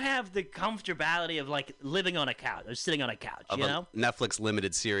 you don't have the comfortability of like living on a couch or sitting on a couch. Of you know, Netflix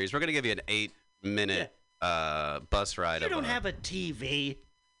limited series. We're gonna give you an 8-minute bus ride. You don't have a TV.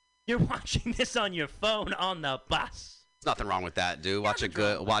 You're watching this on your phone on the bus. There's nothing wrong with that, dude. Watch a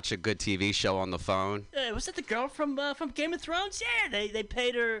good TV show on the phone. Was that the girl from Game of Thrones? Yeah, they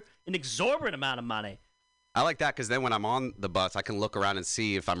paid her an exorbitant amount of money. I like that because then when I'm on the bus, I can look around and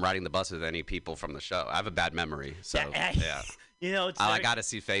see if I'm riding the bus with any people from the show. I have a bad memory, so yeah. You know, I got to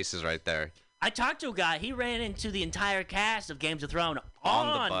see faces right there. I talked to a guy. He ran into the entire cast of Games of Thrones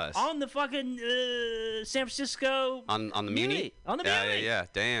on the bus, on the fucking San Francisco on the Muni. On the Muni. Yeah.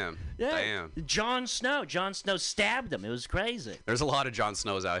 Damn. Jon Snow stabbed him. It was crazy. There's a lot of Jon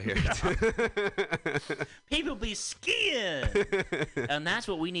Snows out here. People be skiing, and that's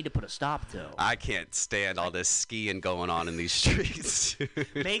what we need to put a stop to. I can't stand all this skiing going on in these streets.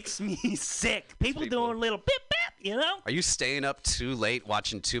 Makes me sick. People doing little bip bip. You know? Are you staying up too late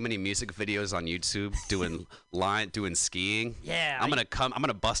watching too many music videos on YouTube doing skiing? Yeah. I'm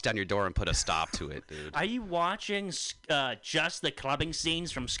gonna bust down your door and put a stop to it, dude. Are you watching just the clubbing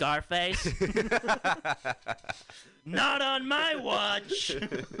scenes from Scarface? Not on my watch.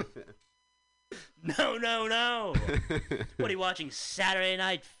 No. What are you watching? Saturday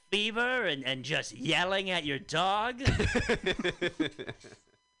Night Fever and just yelling at your dog?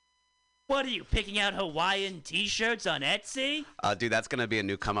 What are you, picking out Hawaiian T-shirts on Etsy? Dude, that's going to be a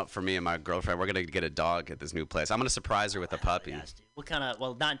new come-up for me and my girlfriend. We're going to get a dog at this new place. I'm going to surprise her with a puppy. Yes, dude. What kind of...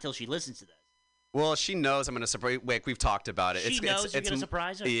 Well, not until she listens to this. Well, she knows I'm gonna surprise. Wait, we've talked about it. She knows you're gonna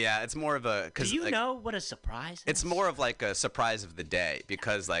surprise her? Yeah, it's more of a. Do you know what a surprise is? It's more of like a surprise of the day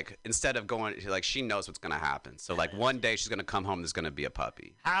because like instead of going like she knows what's gonna happen. So like one day she's gonna come home. There's gonna be a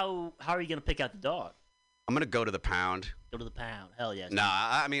puppy. How are you gonna pick out the dog? I'm gonna go to the pound. Go to the pound. Hell yes. Nah,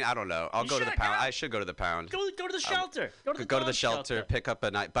 I mean I don't know. I'll go to the pound. I should go to the pound. Go to the shelter. Go to the Go to the shelter. Pick up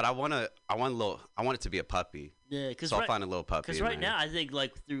a night. But I want it to be a puppy. Yeah, because so I'll find a little puppy. Because right now I think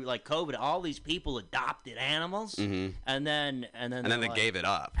like through like COVID, all these people adopted animals, and then they gave it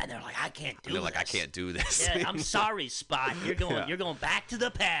up. And they're like, I can't do this. They're like, I can't do this. Yeah, I'm sorry, Spot. You're going back to the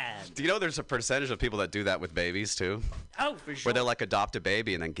pad. Do you know there's a percentage of people that do that with babies too? Oh, for sure. Where they'll like adopt a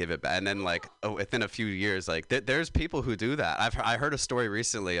baby and then give it back, and then like within a few years, like there's people who do that. I heard a story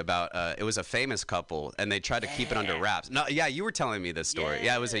recently about it was a famous couple and they tried to keep it under wraps. No, yeah, you were telling me this story.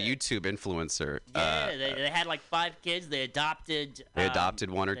 Yeah, it was a YouTube influencer. Yeah, they had like 5 kids. They adopted. They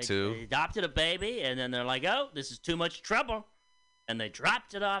adopted one or two. They adopted a baby, and then they're like, "Oh, this is too much trouble," and they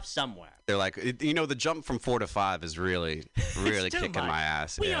dropped it off somewhere. They're like, the jump from 4 to 5 is really kicking my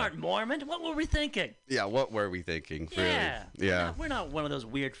ass. We aren't Mormon. What were we thinking? Yeah, what were we thinking? Yeah, really? Yeah. We're not one of those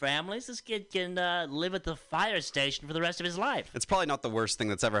weird families. This kid can live at the fire station for the rest of his life. It's probably not the worst thing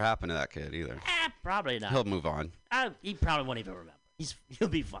that's ever happened to that kid either. Probably not. He'll move on. He probably won't even remember. He'll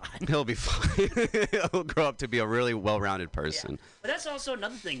be fine. He'll be fine. He'll grow up to be a really well-rounded person. Yeah. But that's also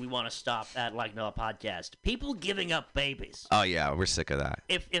another thing we want to stop at Like Noah Podcast. People giving up babies. Oh yeah, we're sick of that.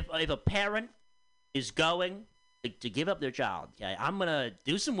 If a parent is going to give up their child, okay, I'm gonna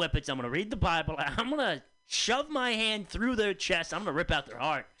do some whippets. I'm gonna read the Bible. I'm gonna shove my hand through their chest. I'm gonna rip out their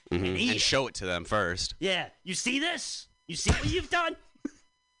heart and eat and it. show it to them first. Yeah, you see this? You see what you've done?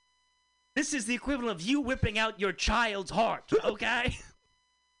 This is the equivalent of you whipping out your child's heart, okay?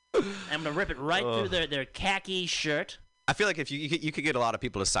 I'm going to rip it right through their khaki shirt. I feel like if you could get a lot of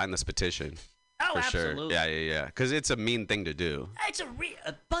people to sign this petition. Oh, for absolutely. Sure. Yeah. Because it's a mean thing to do. It's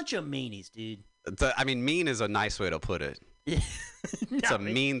a bunch of meanies, dude. Mean is a nice way to put it. It's a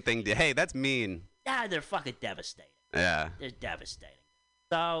mean thing to. Hey, that's mean. Yeah, they're fucking devastating. Yeah. They're devastating.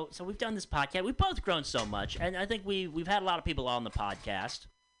 So we've done this podcast. We've both grown so much, and I think we've had a lot of people on the podcast.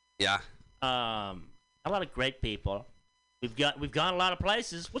 Yeah. A lot of great people. We've gone a lot of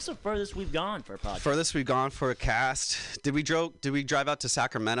places. What's the furthest we've gone for a podcast? Furthest we've gone for a cast. Did we drive out to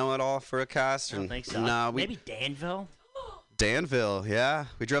Sacramento at all for a cast? I don't think so. No, maybe Danville. Danville, yeah.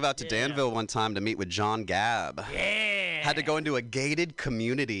 We drove out to Danville one time to meet with John Gabb. Yeah. Had to go into a gated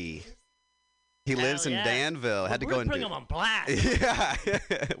community. He lives in Danville. Had to go and bring him on blast. Yeah.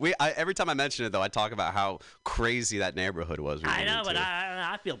 Every time I mention it though, I talk about how crazy that neighborhood was. I know, but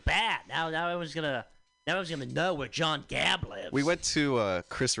I feel bad now. Now everyone's gonna know where John Gabb lives. We went to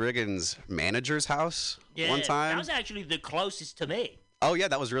Chris Riggins' manager's house one time. That was actually the closest to me. Oh yeah,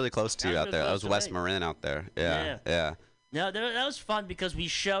 that was really close to you out there. That was West Marin out there. Yeah. No, that was fun because we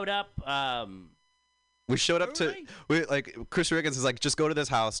showed up. We showed up to Chris Riggins is like, just go to this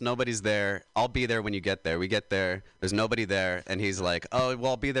house. Nobody's there. I'll be there when you get there. We get there. There's nobody there, and he's like, oh,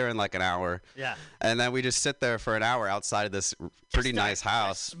 well, I'll be there in like an hour. Yeah. And then we just sit there for an hour outside of this pretty nice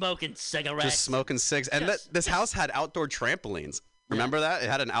house, smoking cigarettes. Just smoking cigs. And this house had outdoor trampolines. Remember that? It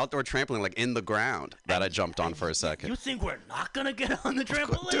had an outdoor trampoline like in the ground that I jumped on for a second. You think we're not gonna get on the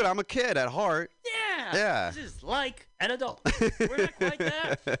trampoline? Dude, I'm a kid at heart. Yeah. This is like an adult. We're not quite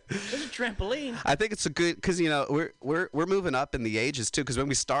there. There's a trampoline. I think it's a good because we're moving up in the ages too. Because when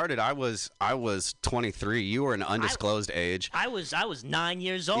we started, I was 23. You were an undisclosed age. I was 9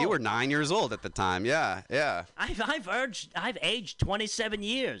 years old. You were 9 years old at the time. Yeah. I've aged 27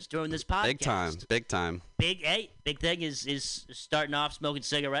 years during this podcast. Big time. Big thing is starting off smoking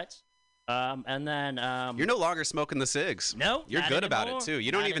cigarettes. And then you're no longer smoking the cigs. No, you're good about it too.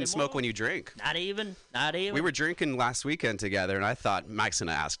 You don't even smoke when you drink. Not even. We were drinking last weekend together, and I thought Mike's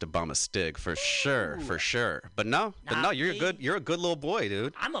gonna ask to bum a stig for sure. But no, you're good. You're a good little boy,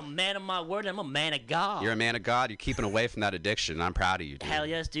 dude. I'm a man of my word. I'm a man of God. You're a man of God. You're keeping away from that addiction. I'm proud of you, dude. Hell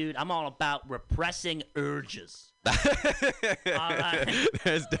yes, dude. I'm all about repressing urges.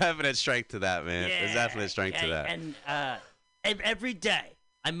 There's definite strength to that, man. Yeah, There's definite strength to that. And every day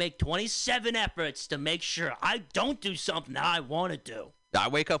I make 27 efforts to make sure I don't do something that I want to do. I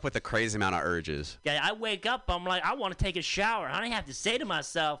wake up with a crazy amount of urges. Okay, I wake up, I'm like, I want to take a shower. I don't have to say to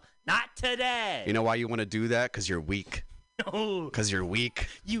myself, not today. You know why you want to do that? Because you're weak. No. Because you're weak.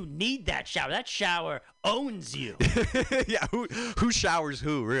 You need that shower. That shower owns you. Yeah, who showers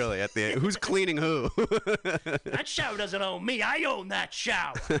who, really, at the end? Who's cleaning who? That shower doesn't own me. I own that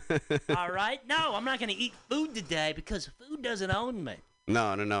shower. All right? No, I'm not going to eat food today because food doesn't own me.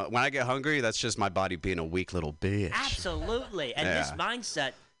 No. When I get hungry, that's just my body being a weak little bitch. Absolutely. And this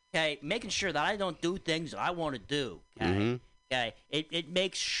mindset Okay, making sure that I don't do things that I want to do. Okay, Mm-hmm. okay. It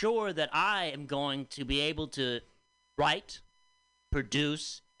makes sure that I am going to be able to write,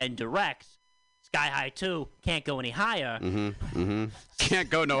 produce, and direct. Sky High 2 can't go any higher. Mm-hmm. Can't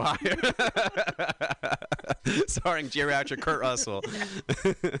go no higher. Starring geriatric Kurt Russell.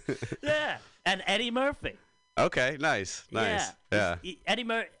 Yeah, and Eddie Murphy. Okay, nice. Yeah. Eddie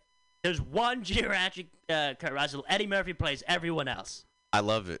Murphy. There's one geriatric Kurt Russell. Eddie Murphy plays everyone else. I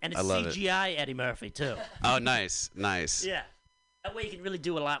love it. And I it's love CGI Eddie Murphy, too. Oh, nice. Yeah. That way you can really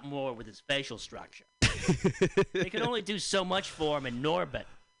do a lot more with his facial structure. They can only do so much for him in Norbit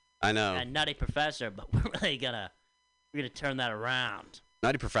I know. and Nutty Professor, but we're really gonna turn that around.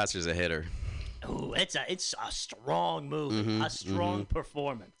 Nutty Professor's a hitter. Ooh, it's a strong movie, a strong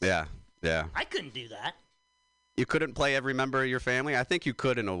performance. Yeah. I couldn't do that. You couldn't play every member of your family? I think you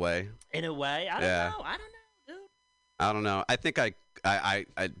could in a way. In a way, I don't know, dude. I don't know. I think I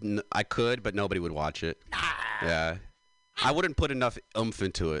could, but nobody would watch it. Yeah. I wouldn't put enough oomph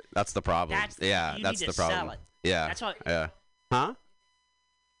into it. That's the problem. You that's need the to problem. sell it. Yeah. That's what. Yeah. Huh?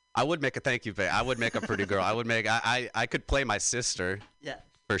 I would make a thank you. I would make a pretty girl. I would make. I could play my sister. Yeah.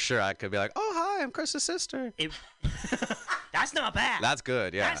 For sure. I could be like, oh hi, I'm Chris's sister. That's not bad. That's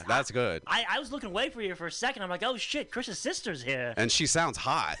good. Yeah. That's good. I was looking away for you for a second. I'm like, oh shit, Chris's sister's here. And she sounds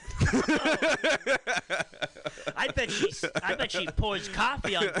hot. I bet she pours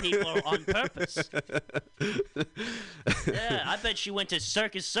coffee on people on purpose. Yeah, I bet she went to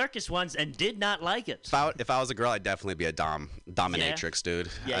Circus once and did not like it. If I was a girl, I'd definitely be a dominatrix, dude.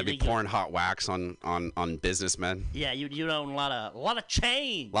 Yeah, I'd be pouring hot wax on businessmen. Yeah, you own a lot of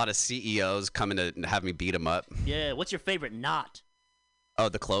chains. A lot of CEOs coming to have me beat them up. Yeah, what's your favorite knot? Oh,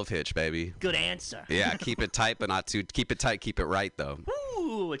 the clove hitch, baby. Good answer. Yeah, keep it tight, but not too. Keep it tight, keep it right, though.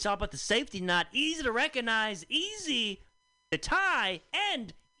 Ooh, it's all about the safety knot. Easy to recognize, easy to tie,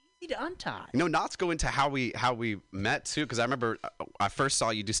 and easy to untie. You know, knots go into how we met too, because I remember I first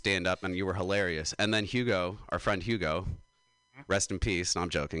saw you do stand up, and you were hilarious. And then Hugo, our friend Hugo, rest in peace. No, I'm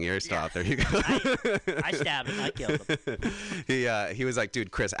joking. You're still out there, Hugo. I stabbed him. I killed him. He was like,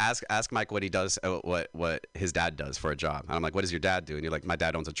 dude, Chris, ask Mike what he does, what his dad does for a job. And I'm like, what does your dad do? And you're like, my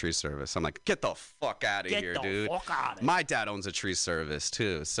dad owns a tree service. I'm like, get the fuck out of here, dude. Get the fuck out of here. My dad owns a tree service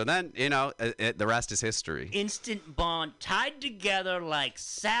too. So then, the rest is history. Instant bond, tied together like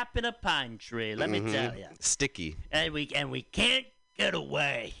sap in a pine tree. Let me tell you. Sticky. And we can't get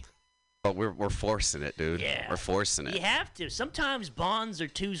away. But we're forcing it, dude. Yeah. We're forcing it. You have to. Sometimes bonds are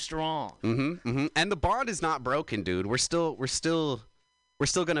too strong. And the bond is not broken, dude. We're still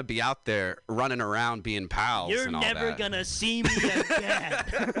gonna be out there running around being pals. You're and all never that. gonna see me again.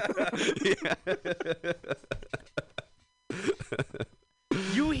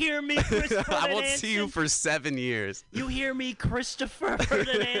 You hear me, Christopher? I won't see you for 7 years. You hear me, Christopher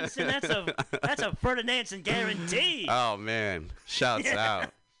Ferdinandson? That's a Ferdinandson guarantee. Oh man, shouts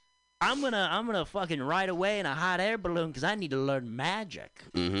out. I'm gonna fucking ride away in a hot air balloon because I need to learn magic.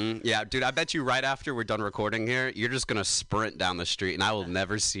 Yeah, dude, I bet you right after we're done recording here, you're just gonna sprint down the street, and I will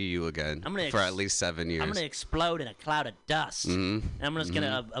never see you again for at least 7 years. I'm gonna explode in a cloud of dust. And I'm just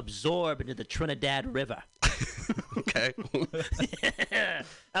gonna absorb into the Trinidad River. Okay. Yeah.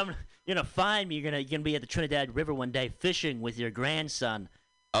 You're gonna find me. You're gonna be at the Trinidad River one day fishing with your grandson.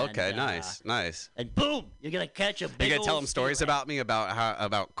 Okay, and, nice. And boom, you're gonna catch a big. You're gonna tell him old stories steelhead. about me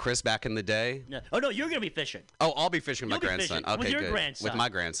about Chris back in the day. No. Oh no, you're gonna be fishing. Oh, I'll be fishing with my You'll be grandson. fishing Okay, with your good. grandson. With my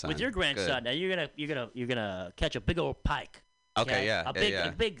grandson. With your grandson, and you're gonna catch a big old pike. Okay, yeah,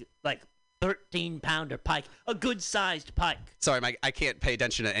 a big like 13-pounder pike, a good-sized pike. Sorry, Mike, I can't pay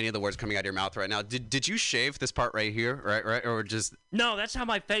attention to any of the words coming out of your mouth right now. Did you shave this part right here, right, or just? No, that's how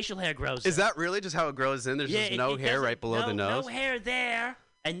my facial hair grows. Is that really just how it grows in? There's just no hair right below the nose. No hair there,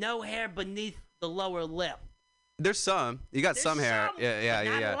 and no hair beneath the lower lip. There's some. You got some hair. Yeah.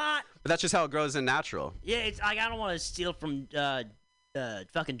 Not a lot. But that's just how it grows in natural. Yeah, it's like I don't want to steal from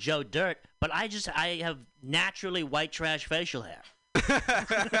fucking Joe Dirt, but I have naturally white trash facial hair.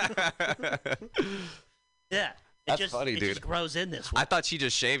 Yeah. That's funny, dude. It just grows in this way. I thought she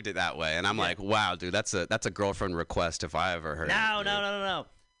just shaved it that way, and I'm like, wow, dude, that's a girlfriend request if I ever heard it. No.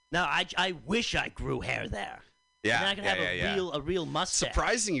 No, I wish I grew hair there. Yeah, and I can have a real mustache.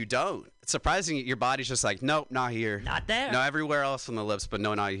 Surprising you don't. It's surprising your body's just like, nope, not here. Not there. No, everywhere else on the lips, but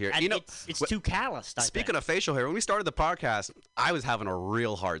no, not here. And it's too calloused. Speaking of facial hair, when we started the podcast, I was having a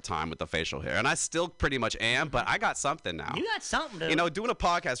real hard time with the facial hair, and I still pretty much am, but I got something now. You got something, dude. Doing a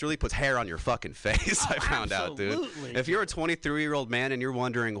podcast really puts hair on your fucking face. I found out, dude. Absolutely. If you're a 23-year-old man and you're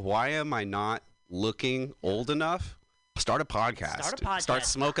wondering why am I not looking old enough, Start a podcast. Start a podcast. Start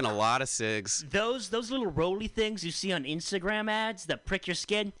smoking a lot of cigs. Those little roly things you see on Instagram ads that prick your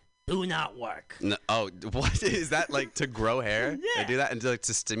skin do not work. No, oh, what is that, like to grow hair? Yeah. They do that and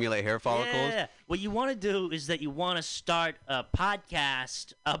to stimulate hair follicles? Yeah. What you want to do is that you want to start a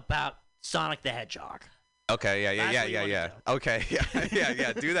podcast about Sonic the Hedgehog. Okay, That's what you wanna yeah. do. Okay,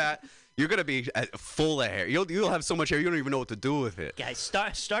 yeah. Do that. You're gonna be full of hair. You'll have so much hair you don't even know what to do with it. Guys,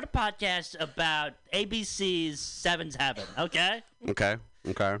 start a podcast about ABC's Seven's Heaven. Okay. Okay.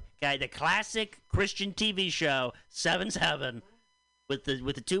 Okay. The classic Christian TV show Seven's Heaven, with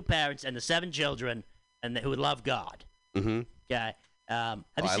the two parents and the 7 children, and who love God. Mm-hmm. Okay. Have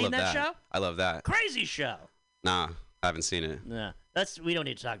you I seen love that show? I love that. Crazy show. Nah, I haven't seen it. No, we don't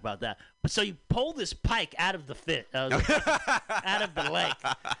need to talk about that. But so you pull this pike out of the out of the lake,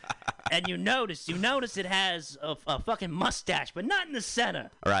 and you notice it has a fucking mustache, but not in the center.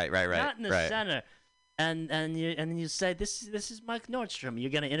 Right. Not in the center. And you say, this is Mike Nordstrom. You're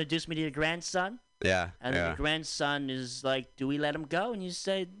gonna introduce me to your grandson. Yeah. And then your grandson is like, do we let him go? And you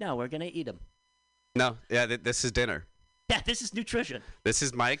say, no, we're gonna eat him. No. Yeah. This is dinner. Yeah, this is nutrition. This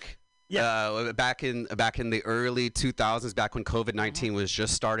is Mike. Yeah. Back in the early 2000s, back when COVID-19 was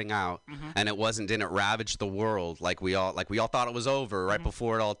just starting out, and didn't ravage the world like we all thought it was over right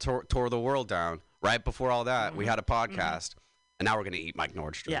before it all tore the world down. Right before all that, we had a podcast, and now we're gonna eat Mike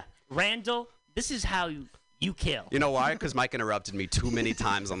Nordstrom. Yeah, Randall, this is how you kill. You know why? Because Mike interrupted me too many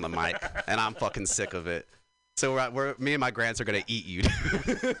times on the mic, and I'm fucking sick of it. So me and my grands are gonna eat you.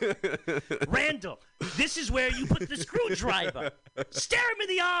 Randall, this is where you put the screwdriver. Stare him in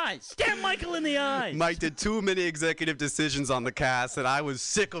the eyes. Stare Michael in the eyes. Mike did too many executive decisions on the cast, and I was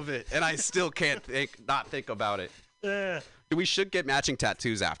sick of it, and I still can't not think about it. We should get matching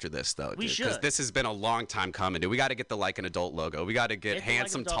tattoos after this, though. We should. Because this has been a long time coming, dude. We got to get the Like an Adult logo. We got to get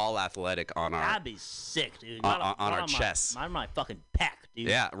handsome, tall, athletic on our That'd be sick, dude. on our chest. On my fucking pec, dude.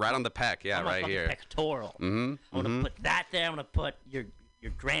 Yeah, right on the pec. Yeah, on my right fucking here. Pectoral. Mm-hmm. I'm gonna put that there. I'm gonna put your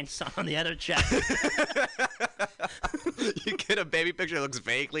grandson on the other chest. You get a baby picture that looks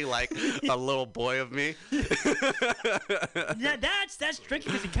vaguely like a little boy of me. Yeah, that's tricky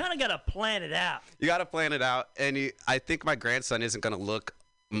because you kind of gotta plan it out. You got to plan it out, and I think my grandson isn't going to look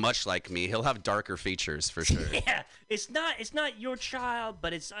much like me. He'll have darker features for sure. Yeah, it's not your child,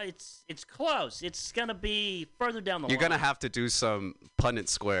 but it's close. It's gonna be further down the line. You're going to have to do some pundit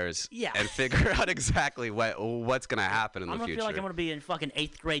squares and figure out exactly what's going to happen in the future. I'm going to feel like I'm going to be in fucking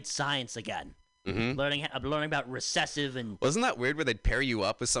 8th grade science again. Mm-hmm. Learning about recessive and... Wasn't that weird where they'd pair you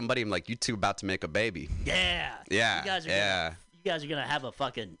up with somebody and like, you two about to make a baby? Yeah. Yeah. You guys are going to have a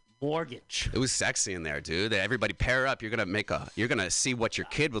fucking mortgage. It was sexy in there, dude. Everybody pair up. You're gonna see what your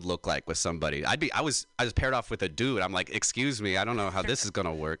kid would look like with somebody. I was paired off with a dude. I'm like, excuse me, I don't know how this is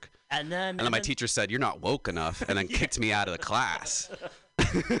gonna work. And then my teacher said, you're not woke enough, and then kicked me out of the class. To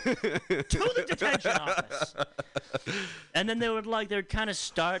the detention office. And then they'd kind of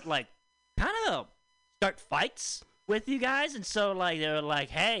start fights with you guys, and so like they were like,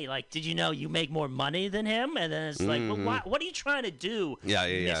 hey, like, did you know you make more money than him? And then it's like, well, what are you trying to do,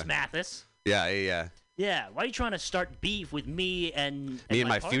 Miss Mathis? Yeah. Yeah, why are you trying to start beef with me and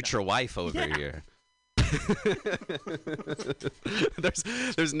my partner? future wife over here?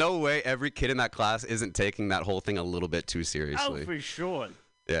 There's no way every kid in that class isn't taking that whole thing a little bit too seriously. Oh, for sure.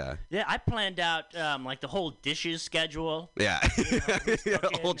 Yeah. Yeah, I planned out like the whole dishes schedule. Yeah.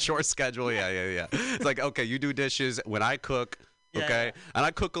 Whole chore schedule. Yeah. It's like, okay, you do dishes when I cook. Okay, Yeah. and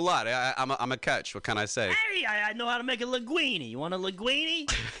I cook a lot. I'm a catch. What can I say? Hey, I know how to make a linguine. You want a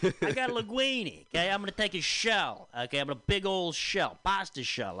linguine? I got a linguine. Okay, I'm gonna take a shell. Okay, I'm gonna big old shell, pasta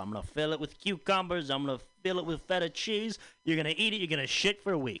shell. I'm gonna fill it with cucumbers. I'm gonna fill it with feta cheese. You're gonna eat it. You're gonna shit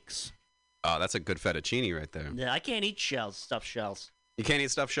for weeks. Oh, that's a good fettuccine right there. Yeah, I can't eat stuffed shells. You can't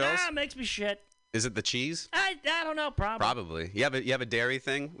eat stuffed shells? Ah, it makes me shit. Is it the cheese? I don't know, probably. Probably. You have a dairy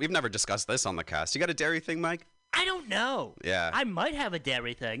thing? We've never discussed this on the cast. You got a dairy thing, Mike? I don't know. Yeah. I might have a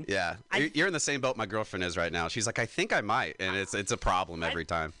dairy thing. Yeah. You're in the same boat my girlfriend is right now. She's like, I think I might, and it's a problem every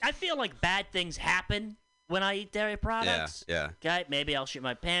time. I feel like bad things happen when I eat dairy products. Yeah. Okay, maybe I'll shit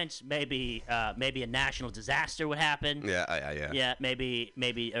my pants. Maybe a national disaster would happen. Yeah. Yeah, maybe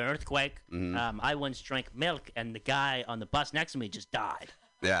an earthquake. Mm-hmm. I once drank milk, and the guy on the bus next to me just died.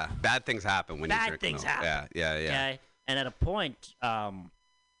 Yeah. Bad things happen when you drink Bad things milk. happen. Yeah. Okay, and at a point,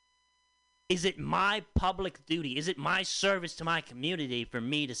 is it my public duty? Is it my service to my community for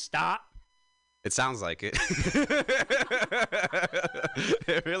me to stop? It sounds like it.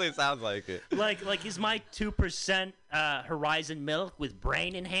 It really sounds like it. Like is my 2% Horizon milk with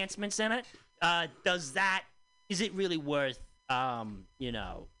brain enhancements in it? Is it really worth the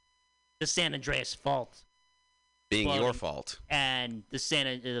San Andreas fault being your exploding, fault. and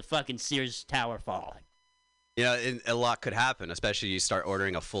the fucking Sears Tower falling. You know, a lot could happen, especially you start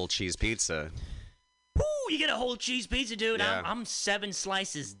ordering a full cheese pizza. Woo! You get a whole cheese pizza, dude. Yeah. I'm 7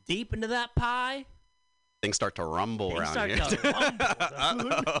 slices deep into that pie. Things start to rumble around Start here. to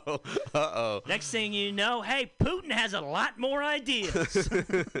rumble, dude. Uh-oh. Next thing you know, hey, Putin has a lot more ideas.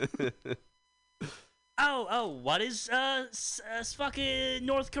 What is fucking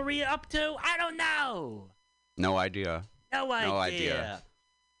North Korea up to? I don't know. No idea. No idea.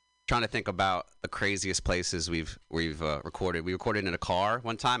 Trying to think about the craziest places we've recorded. We recorded in a car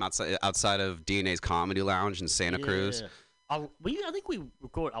one time outside of DNA's Comedy Lounge in Santa Cruz. I think we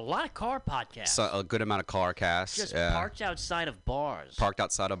record a lot of car podcasts. So a good amount of car casts. Just yeah. parked outside of bars. Parked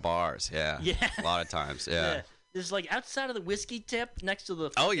outside of bars. Yeah. Yeah. A lot of times. Yeah. There's like outside of the whiskey tip next to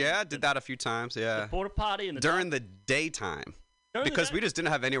the. Oh yeah, did that a few times. Yeah. The porta potty and during the daytime. Because we just didn't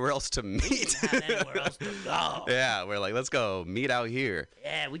have anywhere else to meet. We didn't have anywhere else to go. Yeah, we're like, let's go meet out here.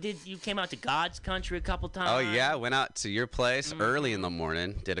 Yeah, we did. You came out to God's country a couple times. Oh yeah, went out to your place early in the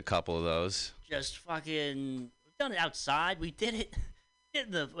morning. Did a couple of those. Just fucking we've done it outside. We did it in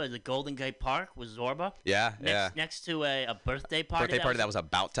the Golden Gate Park with Zorba. Yeah, Next to a birthday party. Birthday party that was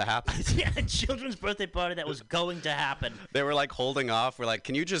about to happen. Yeah, a children's birthday party that was going to happen. They were like holding off. We're like,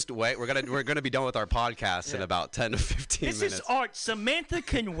 can you just wait? We're gonna be done with our podcast in about 10 to 15 minutes. This is art. Samantha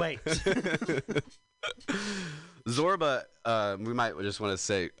can wait. Zorba, we might just want to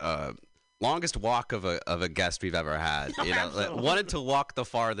say, longest walk of a guest we've ever had. You know, wanted to walk the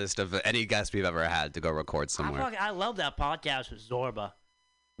farthest of any guest we've ever had to go record somewhere. I love that podcast with Zorba.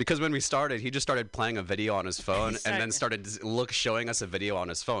 Because when we started, he just started playing a video on his phone and then started showing us a video on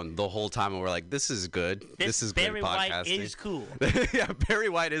his phone the whole time. And we're like, this is good. This is good podcasting. Barry White is cool. Yeah, Barry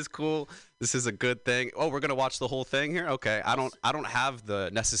White is cool. This is a good thing. Oh, we're going to watch the whole thing here? Okay. I don't have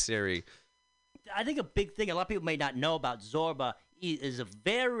the necessary. I think a big thing a lot of people may not know about Zorba is a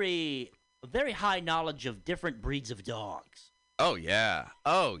very high knowledge of different breeds of dogs. Oh yeah,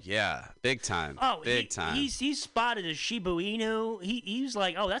 big time. Big time. He's spotted a Shiba Inu. He's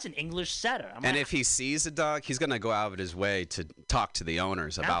like, oh, that's an English setter. And if he sees a dog, he's gonna go out of his way to talk to the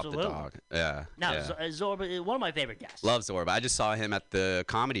owners about the dog. Yeah. Now, Zorba, one of my favorite guests. Love Zorba. I just saw him at the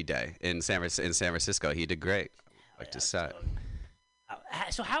Comedy Day in San Francisco. He did great. Like to set.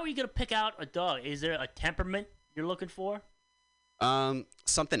 So how are you gonna pick out a dog? Is there a temperament you're looking for?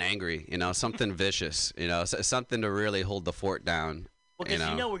 Something angry, something vicious, something to really hold the fort down. Well, because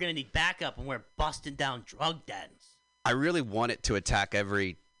we're going to need backup when we're busting down drug dens. I really want it to attack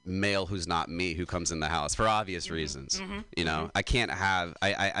every male who's not me who comes in the house for obvious reasons. I can't have,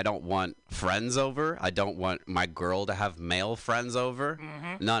 I don't want friends over. I don't want my girl to have male friends over.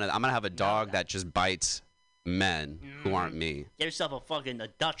 None of that. I'm going to have a dog that just bites men who aren't me. Get yourself a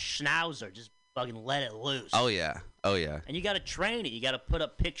Dutch Schnauzer. Just fucking let it loose. Oh yeah. And you got to train it. You got to put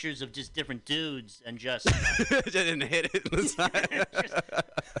up pictures of just different dudes and just. Didn't hit it in the side.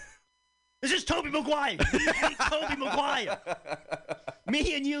 This is Tobey Maguire. We hate Tobey Maguire.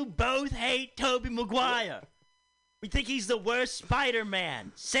 Me and you both hate Tobey Maguire. We think he's the worst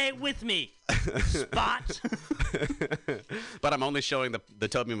Spider-Man. Say it with me. Spot. But I'm only showing the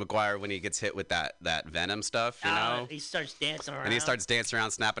Tobey Maguire when he gets hit with that Venom stuff, He starts dancing around. And he starts dancing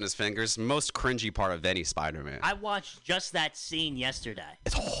around, snapping his fingers. Most cringy part of any Spider-Man. I watched just that scene yesterday.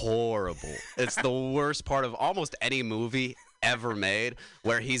 It's horrible. It's the worst part of almost any movie ever made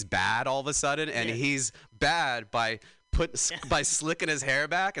where he's bad all of a sudden, and he's bad by slicking his hair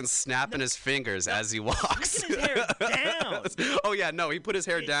back and snapping his fingers as he walks. Slicking his hair down. Oh yeah, no, he put his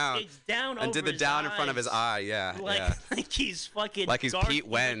hair down. It's down and over did the his down eyes. in front of his eye. Yeah, like he's fucking. Like he's Pete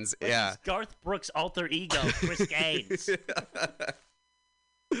Wentz. Like he's Garth Brooks' alter ego, Chris Gaines.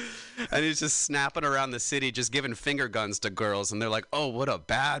 And he's just snapping around the city, just giving finger guns to girls, and they're like, "Oh, what a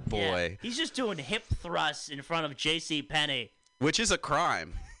bad boy!" Yeah. He's just doing hip thrusts in front of J.C. Penney, which is a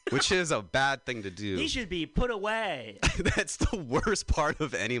crime. Which is a bad thing to do. He should be put away. That's the worst part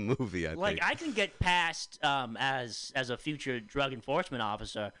of any movie, I think. I can get past, as a future drug enforcement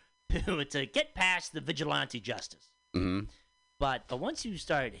officer, to get past the vigilante justice. Mm-hmm. But once you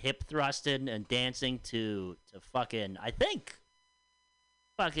start hip thrusting and dancing to fucking, I think,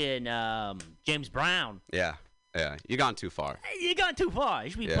 James Brown. Yeah. Yeah, you've gone too far. You gone too far.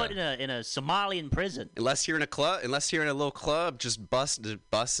 You should be put in a Somalian prison. Unless you're in a little club, just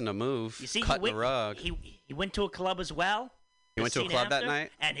busting a move, you see, cutting a rug. He went to a club as well. He went to a club that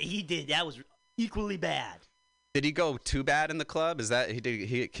night, and he did. That was equally bad. Did he go too bad in the club? Is that he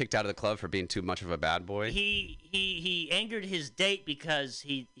get kicked out of the club for being too much of a bad boy? He angered his date because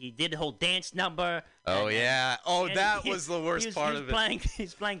he did the whole dance number. Oh yeah. Oh, and that was the worst part of it. He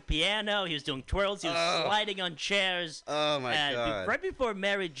was playing piano. He was doing twirls. He was sliding on chairs. Oh my God. Right before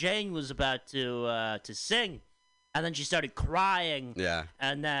Mary Jane was about to sing, and then she started crying. Yeah.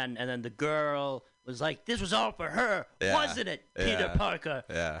 And then the girl was like, "This was all for her, wasn't it, Peter Parker?"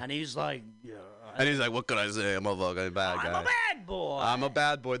 Yeah. And he's like, "Yeah." And he's like, "What can I say? I'm a fucking bad guy. I'm a bad boy. I'm a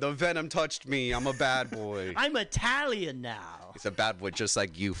bad boy. The venom touched me. I'm a bad boy." I'm Italian now. He's a bad boy, just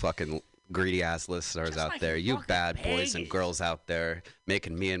like you fucking greedy ass listeners Just out like there. You fucking bad boys and piggies. girls out there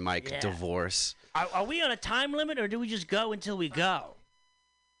making me and Mike divorce. Are we on a time limit, or do we just go until we go?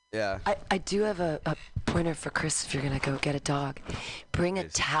 Yeah. I do have a pointer for Chris if you're going to go get a dog. Bring a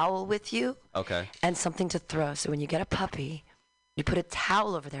towel with you Okay. and something to throw. So when you get a puppy, you put a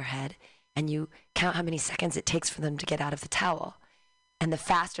towel over their head and you count how many seconds it takes for them to get out of the towel. And the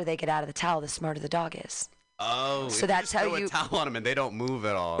faster they get out of the towel, the smarter the dog is. Oh, So if that's you just how throw you- a towel on them and they don't move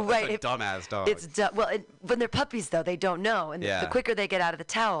at all. Right, That's a dumbass dog. It's when they're puppies though, they don't know, and Yeah. the quicker they get out of the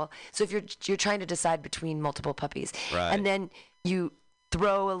towel. So if you're trying to decide between multiple puppies, Right. and then you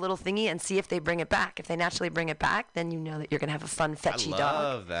throw a little thingy and see if they bring it back. If they naturally bring it back, then you know that you're gonna have a fun fetchy I dog.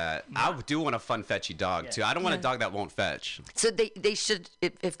 love that. I do want a fun fetchy dog too. I don't want a Yeah. dog that won't fetch. So they should,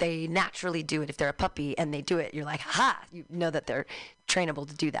 if they naturally do it, if they're a puppy and they do it, you're like, ha, you know that they're trainable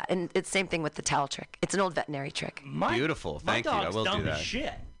to do that. And it's the same thing with the towel trick. It's an old veterinary trick. Beautiful. Thank you. I will do dumb that. As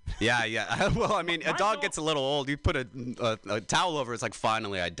shit. Yeah, yeah. Well, I mean, a My dog dog- gets a little old. You put a towel over, it's like,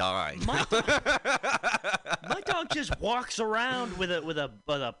 finally, I die. My dog just walks around with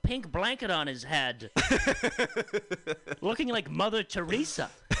a pink blanket on his head, looking like Mother Teresa.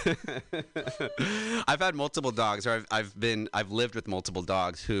 I've had multiple dogs, or I've lived with multiple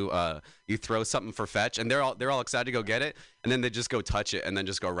dogs who you throw something for fetch, and they're all excited to go get it, and then they just go touch it, and then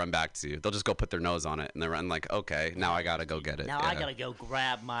just go run back to you. They'll just go put their nose on it, and they're run like, okay, now I gotta go get it. Now I gotta go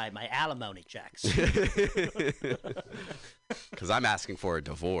grab my alimony checks. Because I'm asking for a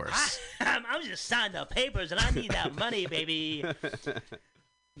divorce. I'm just signing the papers, and I need that money, baby.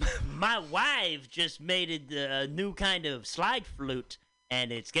 My wife just made it a new kind of slide flute,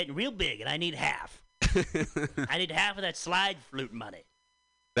 and it's getting real big, and I need half. I need half of that slide flute money.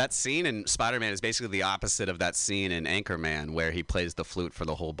 That scene in Spider-Man is basically the opposite of that scene in Anchorman, where he plays the flute for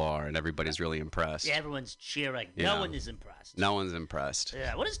the whole bar, and everybody's really impressed. Yeah, everyone's cheering. Yeah. No one is impressed. No one's impressed.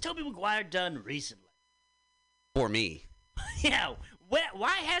 Yeah, what has Tobey Maguire done recently? For me. Yeah,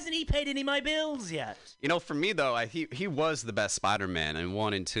 why hasn't he paid any of my bills yet? You know, for me, though, he was the best Spider-Man in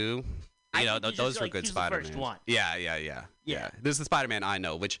 1 and 2. I You know, think he's those just were like- good he's the Spider-Man. first one. Yeah. Yeah. This is the Spider-Man I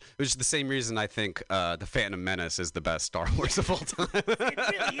know, which is the same reason I think The Phantom Menace is the best Star Wars of all time. It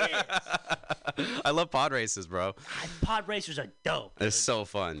really is. I love pod races, bro. Pod racers are dope. It's so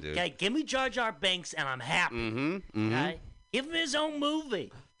fun, dude. Okay, give me Jar Jar Binks and I'm happy. Mm-hmm. Okay? Give him his own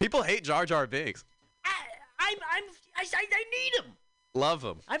movie. People hate Jar Jar Binks. I need him. Love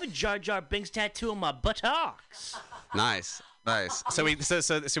him. I have a Jar Jar Binks tattoo on my buttocks. Nice. So we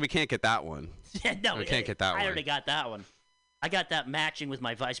can't get that one. Yeah, no, We can't get that I one. already got that one. I got that matching with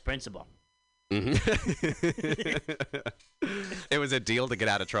my vice principal. Mm-hmm. It was a deal to get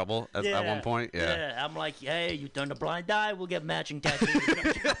out of trouble at one point. Yeah. I'm like, hey, you turn a blind eye, we'll get matching tattoos with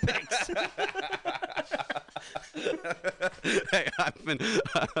Jar Jar Binks. Hey,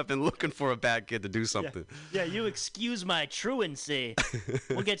 I've been looking for a bad kid to do something. Yeah, you excuse my truancy.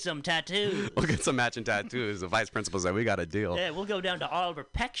 We'll get some tattoos. We'll get some matching tattoos. The vice principal said we got a deal. Yeah, we'll go down to Oliver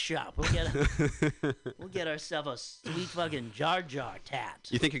Peck's shop. We'll get ourselves a sweet fucking Jar Jar tat.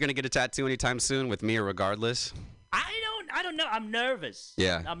 You think you're gonna get a tattoo anytime soon with me or regardless? I don't know. I'm nervous.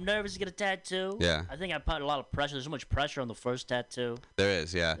 Yeah. I'm nervous to get a tattoo. Yeah. I think I put a lot of pressure. There's so much pressure on the first tattoo. There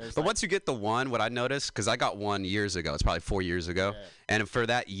is, yeah. There's But like- once you get the one, what I noticed, because I got one years ago, it's probably 4 years ago, and for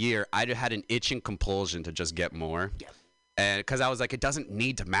that year, I had an itching compulsion to just get more. Yeah. And because I was like, it doesn't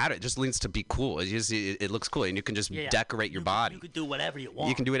need to matter. It just needs to be cool. It looks cool, and you can just decorate your body. You could do whatever you want.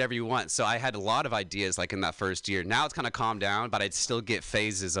 You can do whatever you want. So I had a lot of ideas like in that first year. Now it's kind of calmed down, but I'd still get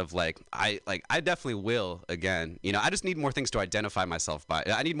phases of I definitely will again. You know, I just need more things to identify myself by.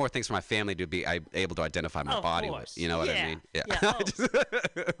 I need more things for my family to be able to identify my Of body course. with. You know what I mean?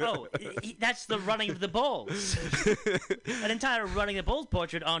 Oh, that's the running of the bulls. An entire running the bulls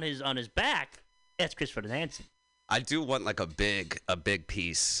portrait on his back. That's Christopher Nansen. I do want like a big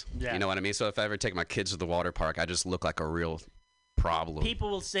piece. Yeah. You know what I mean? So if I ever take my kids to the water park, I just look like a real problem. People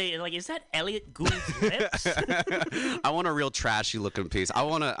will say, like, is that Elliot Gould's lips? I want a real trashy looking piece. I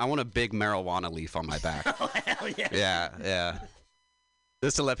want a big marijuana leaf on my back. Oh, hell yeah. Yeah.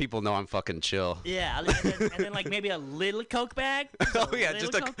 Just to let people know I'm fucking chill. Yeah, and then like maybe a little Coke bag. Oh yeah,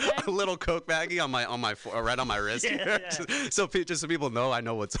 just a little Coke baggie on my right on my wrist. Yeah. just so people know I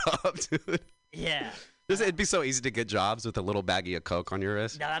know what's up, dude. Yeah. It'd be so easy to get jobs with a little baggie of Coke on your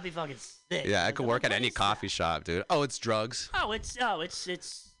wrist. No, that'd be fucking sick. Yeah, I could work at any coffee shop, dude. Oh, it's drugs. It's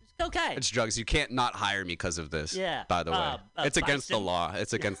okay. It's drugs. You can't not hire me because of this. Yeah. By the way, it's against the bison. law.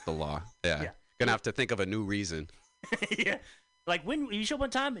 It's against the law. Yeah. Gonna have to think of a new reason. Yeah. Like, when you show up on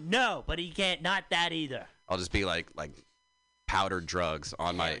time? No, but he can't. Not that either. I'll just be like powdered drugs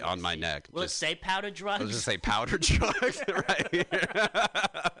on my neck. Will it say powdered drugs? I'll just say powdered drugs right here.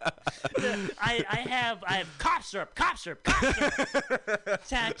 I have cough syrup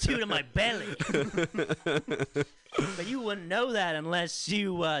tattooed on my belly. But you wouldn't know that unless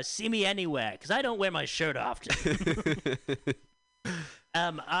you see me anywhere, because I don't wear my shirt often.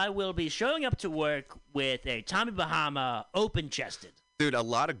 I will be showing up to work with a Tommy Bahama open-chested. Dude, a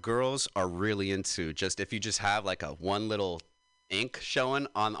lot of girls are really into if you just have like a one little ink showing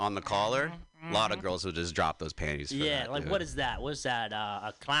on the collar. A lot of girls will just drop those panties for Yeah, that, like dude. what is that? What's that?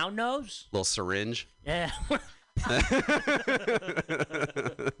 A clown nose? Little syringe. Yeah.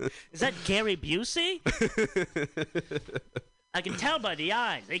 Is that Gary Busey? I can tell by the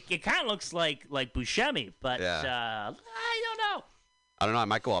eyes. It kind of looks like Buscemi, but I don't know. I don't know. I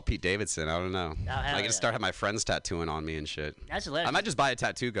might go all Pete Davidson. I don't know. I yeah. can start having my friends tattooing on me and shit. That's hilarious. I might just buy a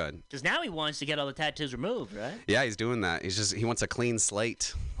tattoo gun. Because now he wants to get all the tattoos removed, right? Yeah, he's doing that. He wants a clean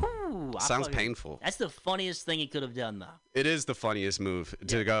slate. Ooh, Sounds painful. That's the funniest thing he could have done, though. It is the funniest move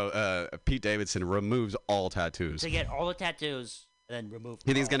to go. Pete Davidson removes all tattoos. To get all the tattoos and then remove.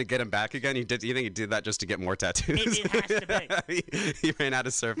 You think he's gonna get him back again? You think he did that just to get more tattoos? It has to be. He ran out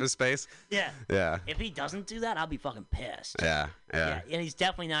of surface space. Yeah. Yeah. If he doesn't do that, I'll be fucking pissed. Yeah. And he's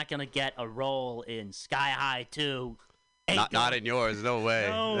definitely not gonna get a role in Sky High 2. Not in yours. No way.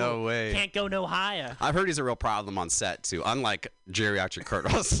 No way. Can't go no higher. I've heard he's a real problem on set too. Unlike geriatric Kurt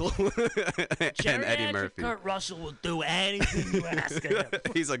Russell and Eddie Murphy. Kurt Russell will do anything you ask of him.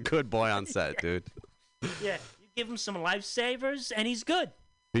 He's a good boy on set, dude. Yeah. Give him some lifesavers, and he's good.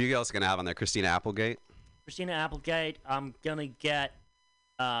 Who you else gonna have on there? Christina Applegate. Christina Applegate. I'm gonna get,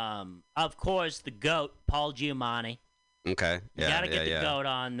 of course, the GOAT, Paul Giamatti. Okay. Yeah. You gotta get the GOAT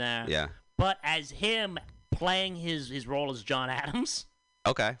on there. Yeah. But as him playing his role as John Adams.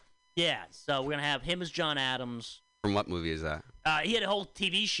 Okay. Yeah. So we're gonna have him as John Adams. From what movie is that? He had a whole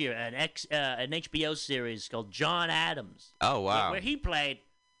TV show, an HBO series called John Adams. Oh wow. Where he played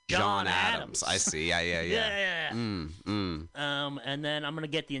John Adams. I see. Yeah. Yeah. And then I'm gonna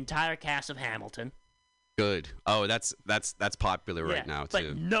get the entire cast of Hamilton. Good. Oh, that's popular right now too.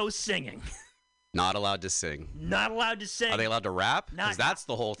 But no singing. Not allowed to sing. Not allowed to sing. Are they allowed to rap? Because that's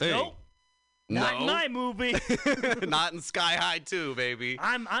the whole thing. Nope. Not in my movie. Not in Sky High 2, baby.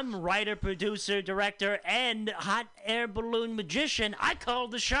 I'm writer, producer, director, and hot air balloon magician. I call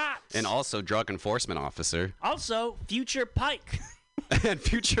the shots. And also drug enforcement officer. Also, future Pike. And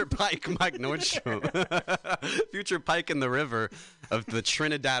future Pike, Mike Nordstrom. Future Pike in the river of the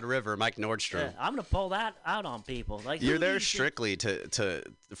Trinidad River, Mike Nordstrom. Yeah, I'm gonna pull that out on people. Like you're there strictly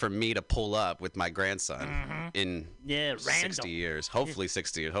for me to pull up with my grandson in 60 years. Hopefully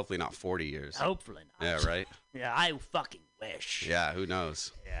 60 years. Hopefully not 40 years. Hopefully not. Yeah, right? Yeah, I fucking wish. Yeah, who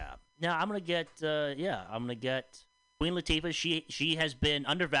knows? Yeah. Now I'm gonna get Queen Latifah. She has been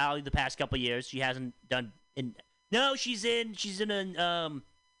undervalued the past couple of years. She hasn't done No, she's in a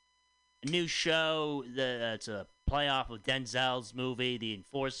new show. It's a playoff of Denzel's movie, The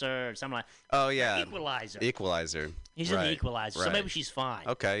Enforcer, or something like. Oh yeah, Equalizer. He's in The Equalizer, so maybe she's fine.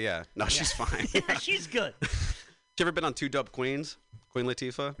 Okay, yeah. No, she's fine. Yeah, she's good. You ever been on Two Dope Queens? Queen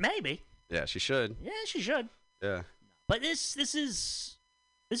Latifah? Maybe. Yeah, she should. Yeah, she should. Yeah. But this is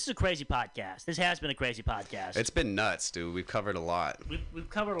a crazy podcast. This has been a crazy podcast. It's been nuts, dude. We've covered a lot. We've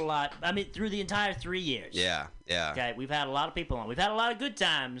covered a lot. I mean, through the entire 3 years. Yeah. Okay, we've had a lot of people on. We've had a lot of good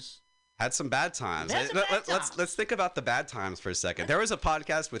times. Had some bad times. Let's think about the bad times for a second. There was a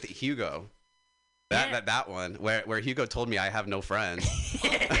podcast with Hugo. That one where Hugo told me I have no friends.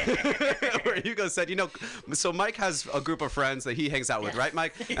 Where Hugo said, so Mike has a group of friends that he hangs out with, right,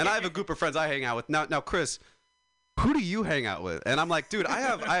 Mike? And I have a group of friends I hang out with. Now, Chris, who do you hang out with? And I'm like, dude, I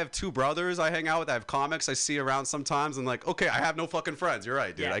have two brothers I hang out with. I have comics I see around sometimes. And like, okay, I have no fucking friends. You're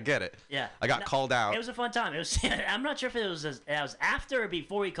right, dude. Yeah. I get it. Yeah. I got called out. It was a fun time. It was. I'm not sure if it was after or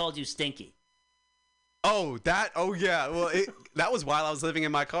before he called you stinky. Oh yeah. Well, that was while I was living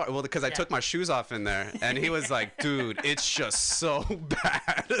in my car. Well, because I took my shoes off in there, and he was like, "Dude, it's just so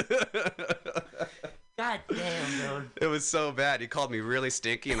bad." God damn, dude. It was so bad. He called me really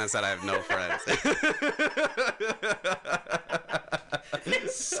stinky, and I said I have no friends.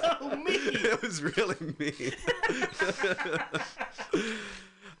 It's so mean. It was really mean.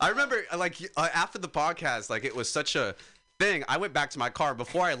 I remember, like, after the podcast, like, it was such a thing. I went back to my car.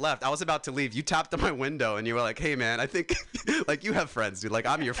 Before I left, I was about to leave. You tapped on my window, and you were like, hey, man, I think, like, you have friends, dude. Like,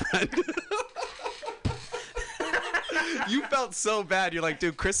 I'm your friend. You felt so bad. You're like,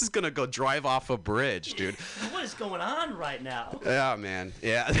 dude, Chris is going to go drive off a bridge, dude. What is going on right now? Yeah, man.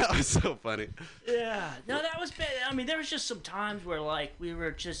 Yeah, that was so funny. Yeah. No, that was bad. I mean, there was just some times where, like, we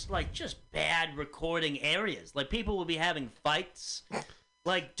were just bad recording areas. Like, people would be having fights,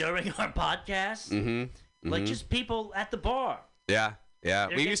 like, during our podcast. Mm-hmm. Like, just people at the bar. Yeah. Yeah,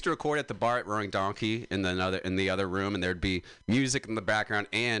 They're we used to record at the bar at Roaring Donkey in the other room, and there'd be music in the background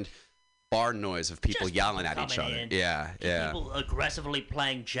and bar noise of people Just yelling at coming each other. in. Yeah, yeah. People aggressively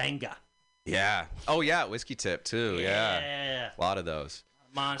playing Jenga. Yeah. Oh, yeah, Whiskey Tip, too. Yeah. Yeah. A lot of those.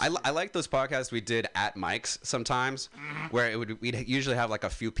 Monster. I like those podcasts we did at mics sometimes, where we'd usually have like a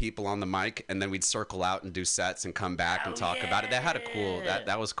few people on the mic, and then we'd circle out and do sets and come back and talk about it. That had a cool.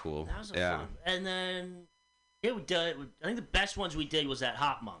 That was cool. That was yeah. fun. And then I think the best ones we did was at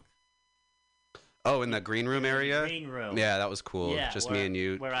Hop Monk. Oh, in the green room area. Green room. Yeah, that was cool. Yeah, Just where, me and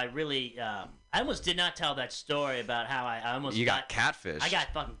you. Where I really, I almost did not tell that story about how I almost got catfished. I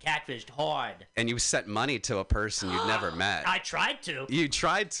got fucking catfished hard. And you sent money to a person you'd never met. I tried to. You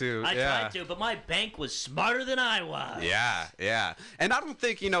tried to. I tried to, but my bank was smarter than I was. Yeah, yeah. And I don't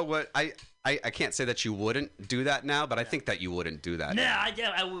think, you know what, I can't say that you wouldn't do that now, but I think that you wouldn't do that. No, now. I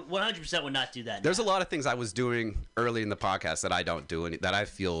 100% would not do that. There's a lot of things I was doing early in the podcast that I don't do, that I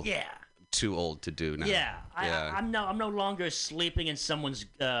feel too old to do now. Yeah, I'm no longer sleeping in someone's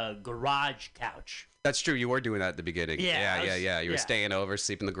garage couch. That's true. You were doing that at the beginning. Yeah. You were staying over,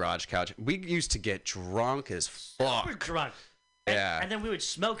 sleeping in the garage couch. We used to get drunk as fuck. Super drunk. And then we would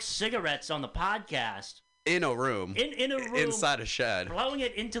smoke cigarettes on the podcast. In a room. In a room. Inside a shed. Blowing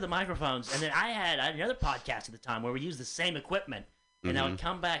it into the microphones. And then I had another podcast at the time where we used the same equipment. And I would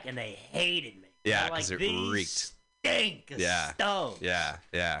come back and they hated me. Yeah, because it reeked. Stink stove. Yeah.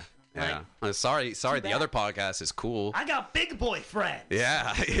 Like, I'm sorry. The other podcast is cool. I got big boy friends.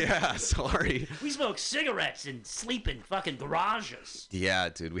 Yeah. Sorry. We smoke cigarettes and sleep in fucking garages. Yeah,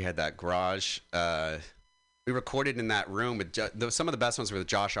 dude. We had that garage. We recorded in that room with some of the best ones were with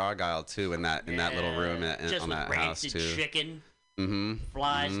Josh Argyle too. In that little room just on with that house too. Chicken.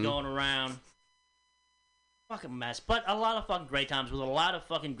 Flies going around. Fucking mess. But a lot of fucking great times with a lot of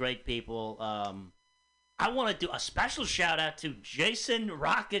fucking great people. I want to do a special shout out to Jason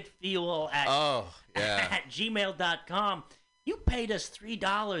Rocket Fuel at gmail.com. You paid us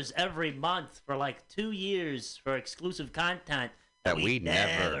 $3 every month for like 2 years for exclusive content that we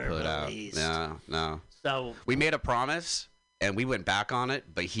never put released. out. No. So we made a promise and we went back on it,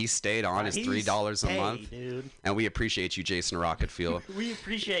 but he stayed on his $3 a month. Dude. And we appreciate you, Jason Rocket Fuel. We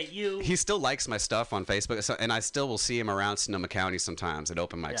appreciate you. He still likes my stuff on Facebook, and I still will see him around Sonoma County sometimes at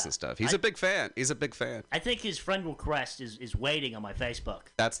open mics and stuff. He's a big fan. I think his friend request is waiting on my Facebook.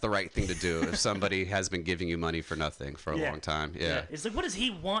 That's the right thing to do if somebody has been giving you money for nothing for a long time. Yeah. It's like, what does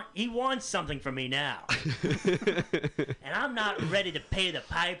he want? He wants something from me now. And I'm not ready to pay the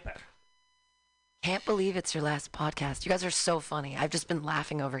piper. Can't believe it's your last podcast. You guys are so funny. I've just been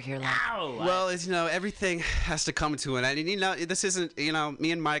laughing over here. Well, everything has to come to an end. And, this isn't,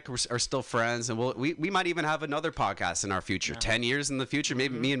 me and Mike are still friends. And we might even have another podcast in our future. 10 years in the future,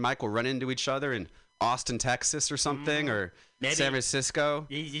 maybe me and Mike will run into each other in Austin, Texas or something, or maybe San Francisco.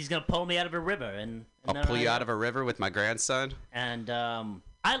 He's going to pull me out of a river. And I'll pull you out of a river with my grandson. And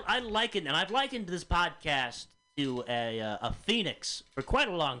I liken, and I've likened this podcast to a phoenix for quite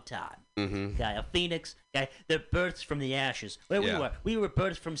a long time. Okay, a phoenix. Okay, they're births from the ashes. Where we were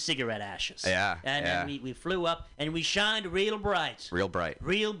birthed from cigarette ashes. Yeah, and then we flew up and we shined real bright.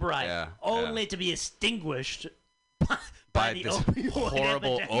 Yeah, only to be extinguished by the this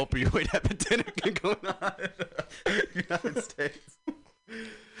horrible opioid epidemic going on in the United States.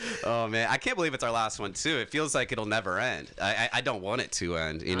 Oh man, I can't believe it's our last one too. It feels like it'll never end. I don't want it to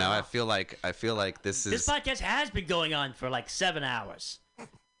end. I feel like this podcast has been going on for like 7 hours.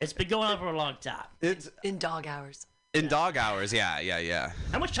 It's been going on for a long time. It's in dog hours. In dog hours, yeah.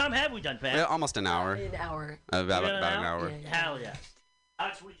 How much time have we done, Pat? Almost an hour. An hour. About an hour. Yeah. Hell yes.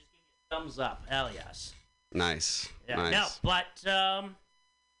 Alex, we just give you a thumbs up. Hell yes. Nice. Yeah. Nice. No, but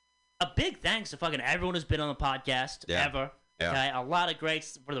a big thanks to fucking everyone who's been on the podcast ever. Yeah. Okay, a lot of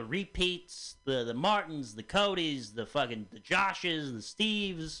greats for the repeats, the Martins, the Codys, the Joshes, the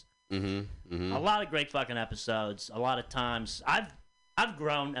Steves. A lot of great fucking episodes. A lot of times I've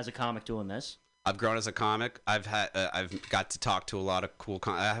grown as a comic doing this. I've grown as a comic. I've got to talk to a lot of cool.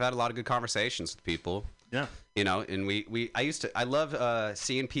 I've had a lot of good conversations with people. Yeah. You know, and I love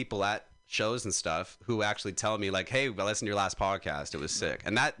seeing people at shows and stuff who actually tell me like, hey, I listened to your last podcast. It was sick.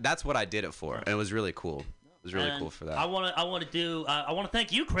 And that's what I did it for. And it was really cool. It was really cool for that. I want to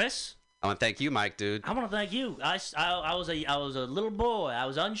thank you, Chris. I want to thank you, Mike, dude. I want to thank you. I was a little boy. I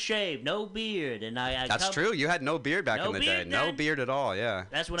was unshaved, no beard, and That's true. You had no beard back in the day. Then. No beard at all. Yeah.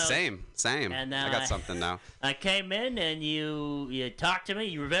 That's when Same. And I got something now. I came in and you talked to me.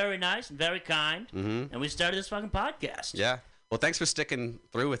 You were very nice and very kind, and we started this fucking podcast. Yeah. Well, thanks for sticking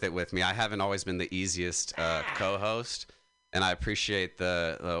through with it with me. I haven't always been the easiest co-host. And I appreciate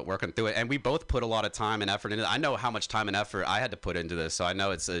the working through it. And we both put a lot of time and effort into it. I know how much time and effort I had to put into this, so I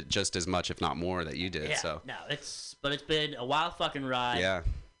know it's just as much, if not more, that you did. Yeah, so. No, it's been a wild fucking ride. Yeah.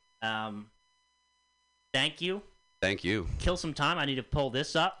 Thank you. Thank you. Kill some time. I need to pull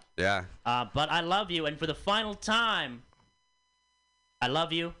this up. Yeah. But I love you. And for the final time, I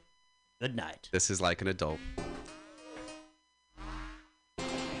love you. Good night. This is like an adult.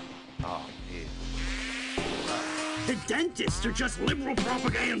 Oh, man. The dentists are just liberal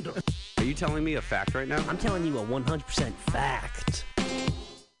propaganda. Are you telling me a fact right now? I'm telling you a 100% fact.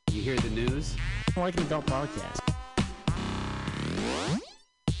 You hear the news? More like an adult podcast.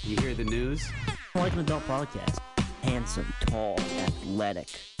 You hear the news? More like an adult podcast. Handsome, tall, athletic.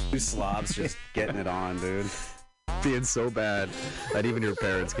 Two slobs just getting it on, dude. Being so bad that even your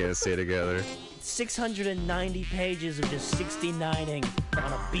parents can't stay together. 690 pages of just 69ing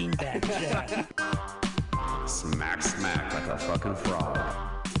on a beanbag chair. Smack, smack like a fucking frog.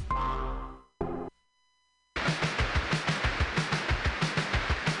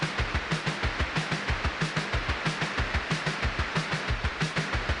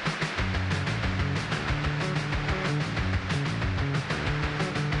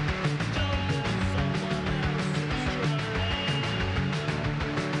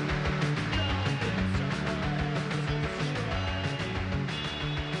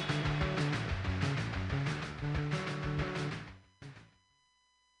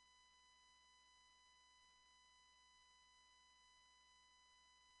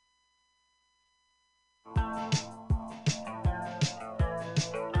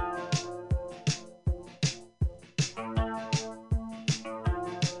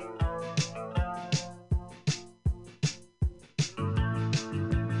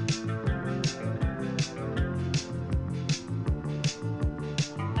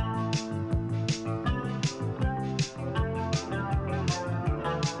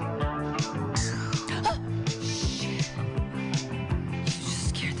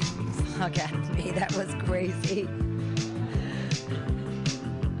 Fuck out of me. That was crazy.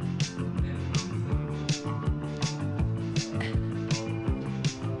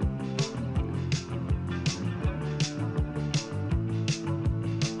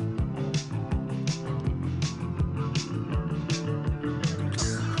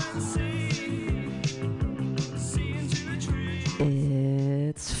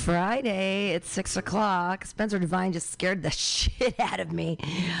 It's Friday. It's 6 o'clock. Spencer Devine just scared the shit out of me.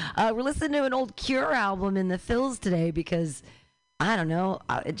 We're listening to an old Cure album in the Phils today because, I don't know,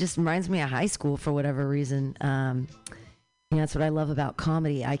 it just reminds me of high school for whatever reason. That's what I love about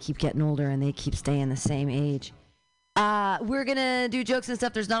comedy. I keep getting older and they keep staying the same age. We're going to do jokes and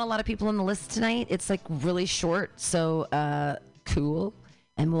stuff. There's not a lot of people on the list tonight. It's like really short, so cool.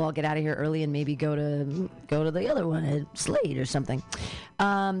 And we'll all get out of here early and maybe go to the other one at Slade or something.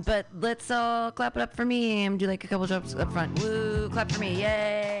 But let's all clap it up for me and do like a couple jokes up front. Woo! Clap for me!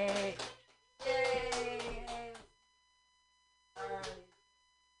 Yay! Yay!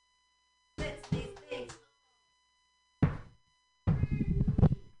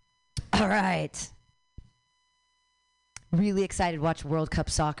 All right. Really excited to watch World Cup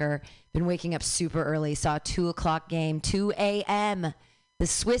soccer. Been waking up super early. Saw a 2 o'clock game, 2 a.m. The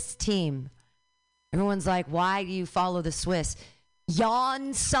Swiss team. Everyone's like, why do you follow the Swiss?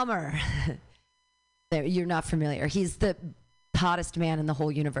 Jan Sommer. You're not familiar. He's the hottest man in the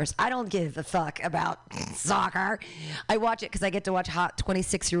whole universe. I don't give a fuck about soccer. I watch it because I get to watch hot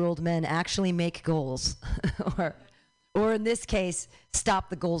 26-year-old men actually make goals. Or in this case, stop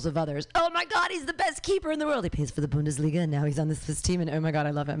the goals of others. Oh my God, he's the best keeper in the world. He plays for the Bundesliga, and now he's on this Swiss team, and oh my God,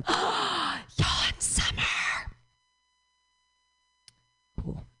 I love him. Jan Sommer.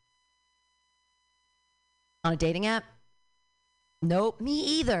 Cool. On a dating app? Nope, me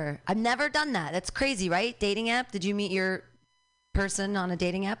either. I've never done that. That's crazy, right? Dating app? Did you meet your person on a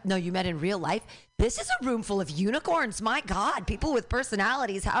dating app? No, you met in real life? This is a room full of unicorns. My God, people with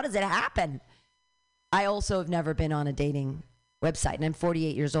personalities. How does it happen? I also have never been on a dating website, and I'm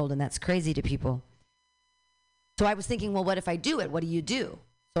 48 years old, and that's crazy to people. So I was thinking, well, what if I do it? What do you do?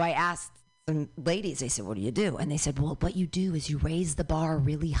 So I asked some ladies. They said, what do you do? And they said, well, what you do is you raise the bar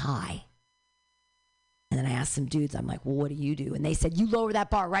really high. And then I asked some dudes, I'm like, well, what do you do? And they said, you lower that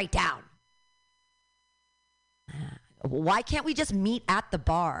bar right down. Why can't we just meet at the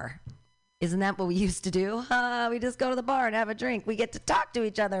bar? Isn't that what we used to do? We just go to the bar and have a drink. We get to talk to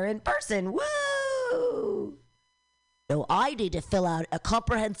each other in person. Woo! No, I need to fill out a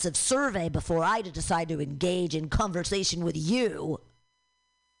comprehensive survey before I decide to engage in conversation with you.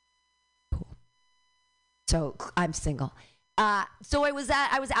 Cool. So I'm single. So I was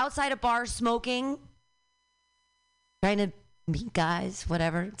outside a bar smoking, trying to meet guys,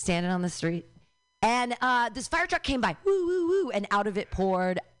 whatever, standing on the street. And this fire truck came by, woo, woo, woo, and out of it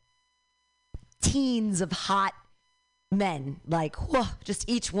poured teens of hot men, like, whoa, just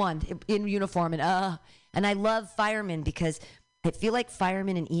each one in uniform. And I love firemen because I feel like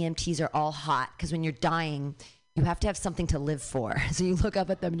firemen and EMTs are all hot because when you're dying, you have to have something to live for. So you look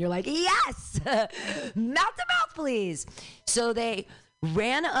up at them and you're like, yes, mouth to mouth, please. So they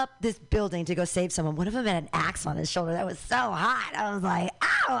ran up this building to go save someone. One of them had an axe on his shoulder. That was so hot. I was like,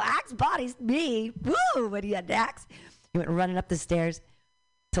 ow, axe body's me. Woo, when he had an axe. He went running up the stairs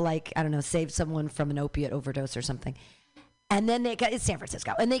to, like, I don't know, save someone from an opiate overdose or something. And then it's San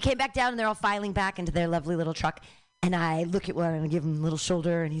Francisco. And they came back down and they're all filing back into their lovely little truck. And I look at one and I give him a little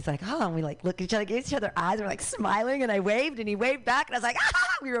shoulder and he's like, oh, and we like look at each other, give each other eyes. We're like smiling and I waved and he waved back and I was like,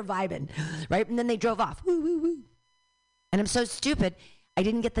 we were vibing, right? And then they drove off, woo, woo, woo. And I'm so stupid, I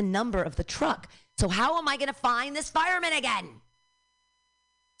didn't get the number of the truck. So how am I going to find this fireman again?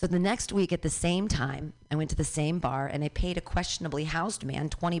 So the next week at the same time, I went to the same bar and I paid a questionably housed man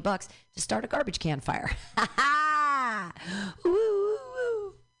 $20 to start a garbage can fire. Woo, woo,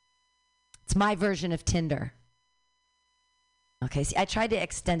 woo. It's my version of Tinder. Okay, see, I tried to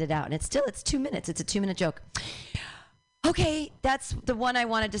extend it out, and it's 2 minutes. It's a 2-minute joke. Okay, that's the one I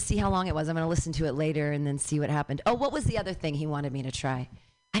wanted to see how long it was. I'm going to listen to it later and then see what happened. Oh, what was the other thing he wanted me to try?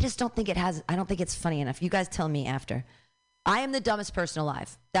 I just don't think I don't think it's funny enough. You guys tell me after. I am the dumbest person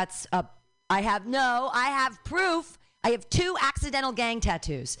alive. I have proof. I have 2 accidental gang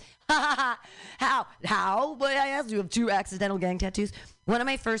tattoos. How? But I asked you, have 2 accidental gang tattoos. One of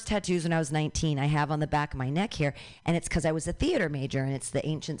my first tattoos when I was 19, I have on the back of my neck here, and it's because I was a theater major, and it's the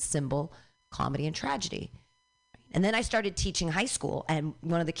ancient symbol, comedy and tragedy. And then I started teaching high school, and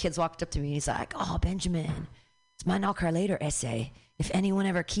one of the kids walked up to me, and he's like, oh, Benjamin, it's my Now Car Later essay. If anyone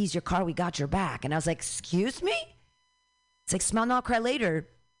ever keys your car, we got your back. And I was like, excuse me? It's like, smell Now Car Later.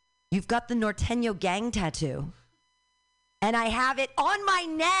 You've got the Norteño gang tattoo. And I have it on my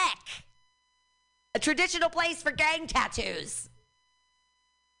neck. A traditional place for gang tattoos.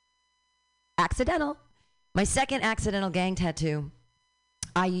 Accidental. My second accidental gang tattoo,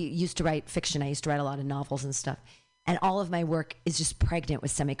 I used to write fiction. I used to write a lot of novels and stuff. And all of my work is just pregnant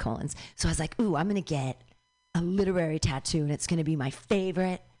with semicolons. So I was like, ooh, I'm going to get a literary tattoo, and it's going to be my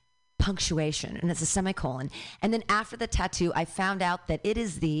favorite punctuation. And it's a semicolon. And then after the tattoo, I found out that it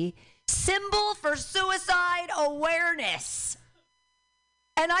is the symbol for suicide awareness.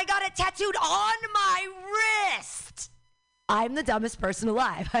 And I got it tattooed on my wrist. I'm the dumbest person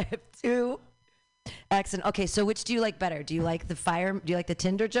alive. I have 2 accident. Okay, so which do you like better? Do you like the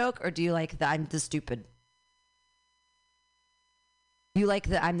Tinder joke, or do you like the I'm the stupid? You like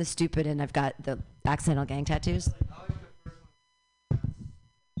the I'm the stupid and I've got the accidental gang tattoos?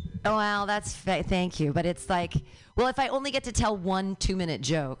 Oh, well, thank you. But it's like, well, if I only get to tell one 2-minute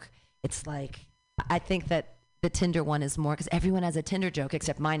joke, it's like, I think that the Tinder one is more, because everyone has a Tinder joke,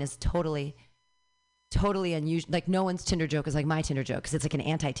 except mine is totally unusual. Like, no one's Tinder joke is like my Tinder joke, because it's like an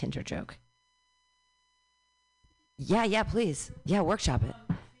anti-Tinder joke. Yeah, please. Yeah, workshop it.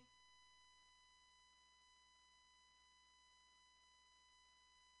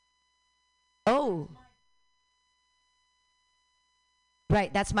 Oh.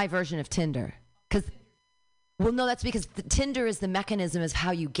 Right, that's my version of Tinder. Well, no, that's because Tinder is the mechanism is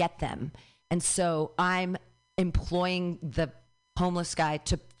how you get them. And so I'm employing the homeless guy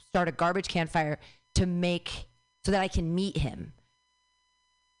to start a garbage can fire so that I can meet him.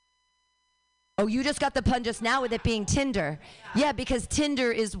 Oh, you just got the pun just now with it being Tinder. Yeah, because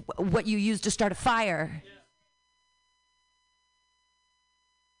Tinder is what you use to start a fire.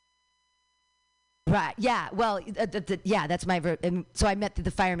 Right, yeah, well, that's my so I met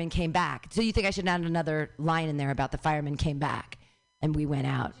the fireman came back. So you think I should add another line in there about the fireman came back, and we went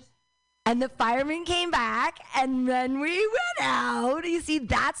out. And the fireman came back, and then we went out. You see,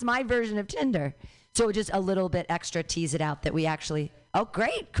 that's my version of Tinder. So just a little bit extra tease it out that we actually, oh,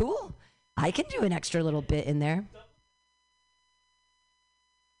 great, cool. I can do an extra little bit in there.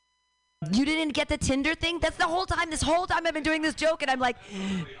 You didn't get the Tinder thing? That's the whole time, this whole time I've been doing this joke, and I'm like,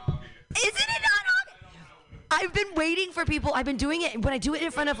 Isn't it not on? I've been waiting for people. I've been doing it. When I do it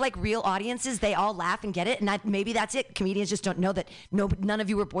in front of like real audiences, they all laugh and get it. And maybe that's it. Comedians just don't know that none of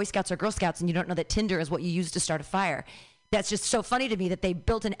you were Boy Scouts or Girl Scouts, and you don't know that Tinder is what you use to start a fire. That's just so funny to me that they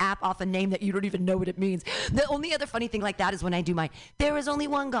built an app off a name that you don't even know what it means. The only other funny thing like that is when I do my, there is only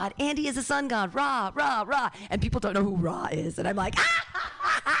one God, Andy is the sun god, Ra, Ra, Ra. And people don't know who Ra is. And I'm like,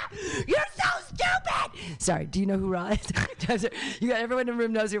 you're so stupid. Sorry, do you know who Ra is? You got everyone in the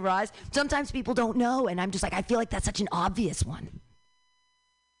room knows who Ra is. Sometimes people don't know. And I'm just like, I feel like that's such an obvious one.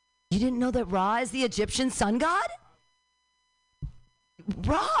 You didn't know that Ra is the Egyptian sun god?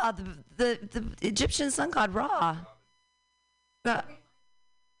 Ra, the Egyptian sun god, Ra.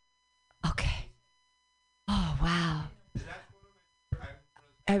 Okay. Oh wow.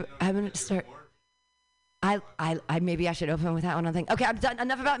 I'm gonna start. I maybe I should open with that one. I think. Okay, I'm done.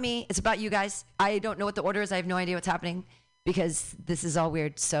 Enough about me. It's about you guys. I don't know what the order is. I have no idea what's happening because this is all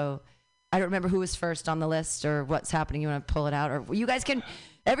weird. So I don't remember who was first on the list or what's happening. You want to pull it out, or you guys can.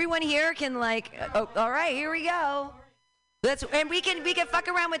 Everyone here can like. Oh, all right. Here we go. And we can fuck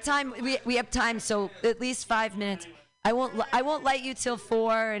around with time. We have time, so at least 5 minutes. I won't light you till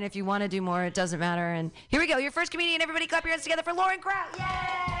 4, and if you want to do more, it doesn't matter. And here we go. Your first comedian. Everybody clap your hands together for Lauren Kraut. Yay!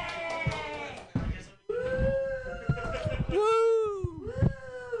 Woo! Woo!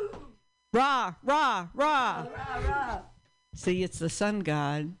 Rah, rah, rah. Rah, rah. See, it's the sun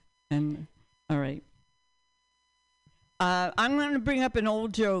god. And all right. I'm going to bring up an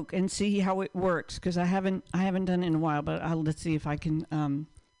old joke and see how it works because I haven't done it in a while, but let's see if I can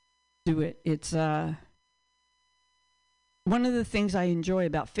do it. It's one of the things I enjoy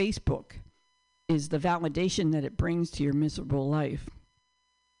about Facebook is the validation that it brings to your miserable life.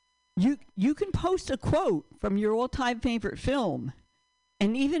 You can post a quote from your all-time favorite film,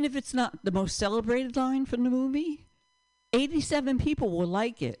 and even if it's not the most celebrated line from the movie, 87 people will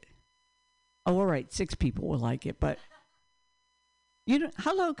like it. Oh, all right, 6 people will like it, but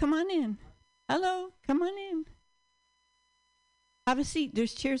hello, come on in. Hello, come on in. Have a seat.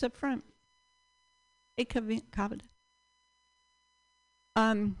 There's chairs up front. Hey, Kavita.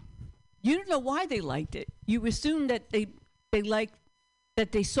 You don't know why they liked it. You assume that they liked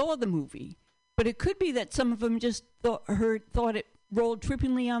that they saw the movie, but it could be that some of them just thought it rolled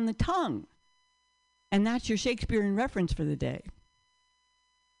trippingly on the tongue, and that's your Shakespearean reference for the day.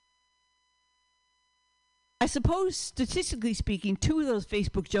 I suppose, statistically speaking, 2 of those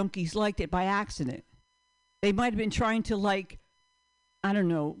Facebook junkies liked it by accident. They might have been trying to like, I don't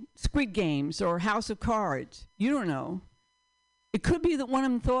know, Squid Games or House of Cards. You don't know. It could be that one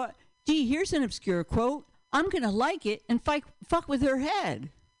of them thought, gee, here's an obscure quote. I'm going to like it and fuck with her head.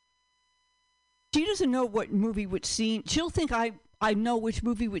 She doesn't know what movie, which scene. She'll think I know which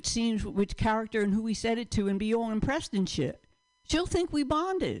movie, which scene, which character, and who we said it to and be all impressed and shit. She'll think we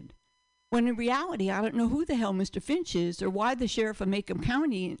bonded. When in reality, I don't know who the hell Mr. Finch is or why the sheriff of Macomb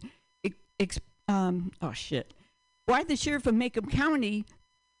County, why the sheriff of Macomb County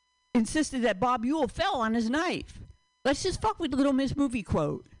insisted that Bob Ewell fell on his knife. Let's just fuck with Little Miss Movie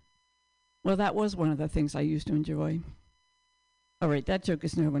quote. Well, that was one of the things I used to enjoy. All right, that joke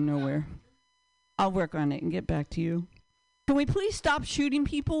is going nowhere. I'll work on it and get back to you. Can we please stop shooting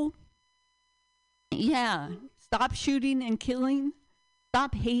people? Yeah, stop shooting and killing.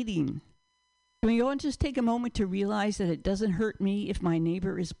 Stop hating. Can we all just take a moment to realize that it doesn't hurt me if my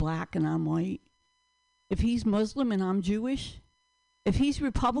neighbor is black and I'm white? If he's Muslim and I'm Jewish? If he's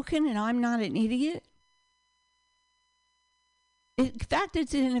Republican and I'm not an idiot? In fact,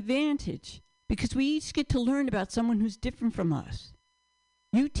 it's an advantage because we each get to learn about someone who's different from us.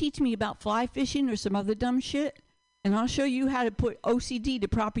 You teach me about fly fishing or some other dumb shit, and I'll show you how to put OCD to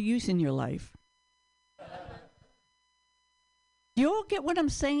proper use in your life. Do you all get what I'm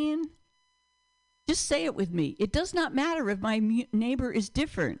saying? Just say it with me. It does not matter if my neighbor is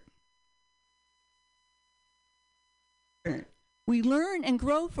different. We learn and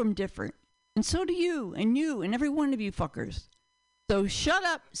grow from different. And so do you and every one of you fuckers. So shut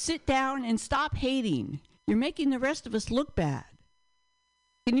up, sit down, and stop hating. You're making the rest of us look bad.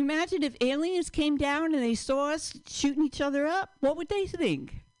 Can you imagine if aliens came down and they saw us shooting each other up? What would they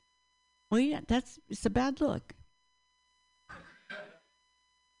think? Well, yeah, it's a bad look.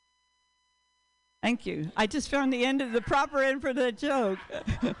 Thank you. I just found the proper end for that joke.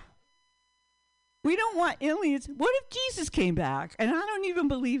 We don't want aliens. What if Jesus came back? And I don't even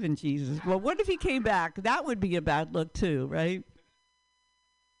believe in Jesus. Well, what if he came back? That would be a bad look too, right?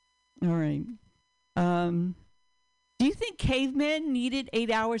 All right. Do you think cavemen needed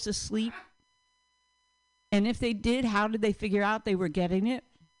 8 hours of sleep? And if they did, how did they figure out they were getting it?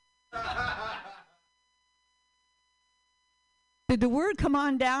 Did the word come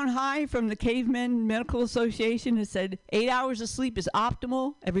on down high from the Cavemen Medical Association that said 8 hours of sleep is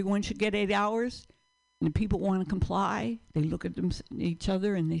optimal? Everyone should get 8 hours. And the people want to comply. They look at each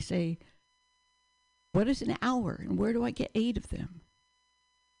other and they say, what is an hour and where do I get 8 of them?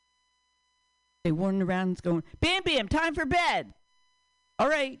 They wander around going, bam, bam, time for bed. All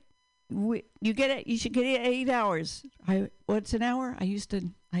right, you get it. You should get 8 hours. What's an hour?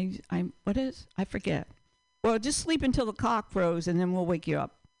 What is? I forget. Well, just sleep until the cock crows, and then we'll wake you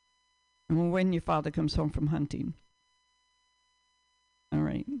up. And when your father comes home from hunting. All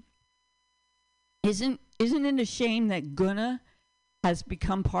right. Isn't it a shame that gonna has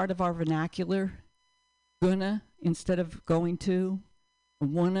become part of our vernacular? Gonna instead of going to,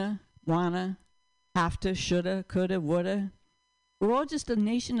 wanna, have to, shoulda, coulda, woulda. We're all just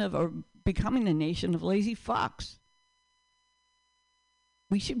becoming a nation of lazy fucks.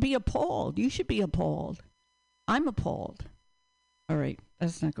 We should be appalled. You should be appalled. I'm appalled. All right,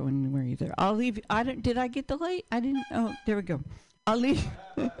 that's not going anywhere either. I'll leave. Did I get the light? I didn't. Oh, there we go. I'll leave.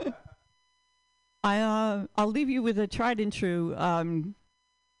 I'll leave you with a tried and true.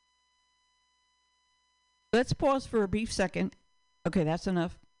 Let's pause for a brief second. Okay, that's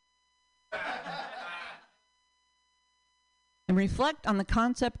enough. And reflect on the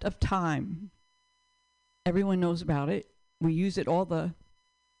concept of time. Everyone knows about it. We use it all the,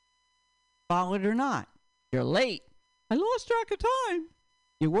 follow it or not. You're late. I lost track of time.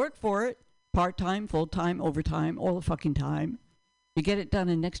 You work for it, part-time, full-time, overtime, all the fucking time. You get it done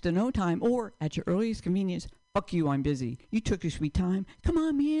in next to no time, or at your earliest convenience, fuck you, I'm busy. You took your sweet time. Come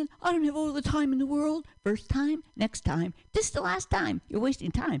on, man. I don't have all the time in the world. First time, next time. This is the last time. You're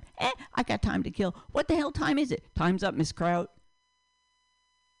wasting time. I got time to kill. What the hell time is it? Time's up, Miss Kraut.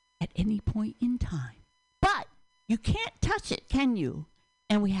 At any point in time. But you can't touch it, can you?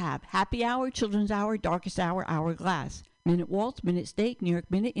 And we have happy hour, children's hour, darkest hour, hourglass. Minute waltz, minute steak, New York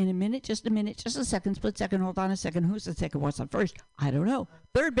minute, in a minute, just a second, split second, hold on a second. Who's the second? What's on first? I don't know.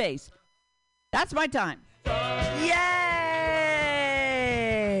 Third base. That's my time. Yay!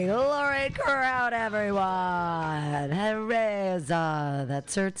 Glory crowd, everyone. Hooray,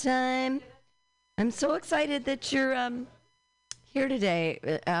 that's her time. I'm so excited that you're here today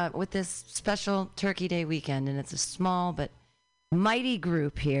with this special Turkey Day weekend, and it's a small but mighty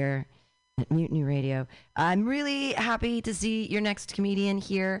group here at Mutiny Radio. I'm really happy to see your next comedian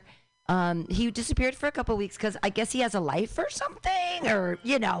here. He disappeared for a couple weeks because I guess he has a life or something, or,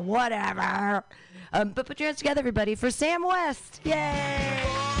 whatever. But put your hands together, everybody, for Sam West. Yay!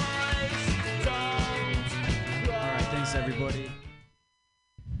 All right, thanks, everybody.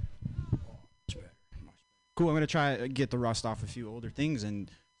 Cool, I'm going to try to get the rust off a few older things and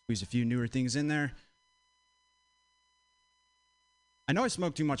squeeze a few newer things in there. I know I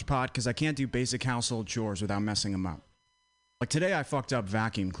smoke too much pot because I can't do basic household chores without messing them up. Like today, I fucked up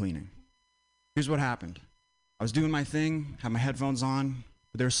vacuum cleaning. Here's what happened. I was doing my thing, had my headphones on,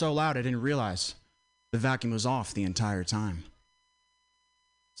 but they were so loud I didn't realize the vacuum was off the entire time.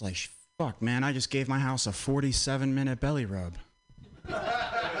 It's like, fuck, man, I just gave my house a 47-minute belly rub.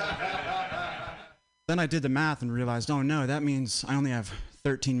 Then I did the math and realized, oh no, that means I only have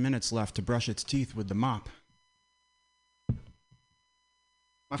 13 minutes left to brush its teeth with the mop.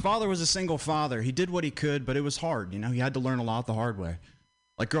 My father was a single father. He did what he could, but it was hard, He had to learn a lot the hard way.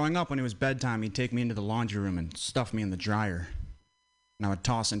 Like growing up, when it was bedtime, he'd take me into the laundry room and stuff me in the dryer. And I would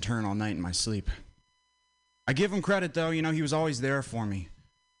toss and turn all night in my sleep. I give him credit, though. He was always there for me.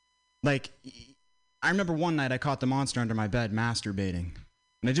 Like, I remember one night I caught the monster under my bed masturbating.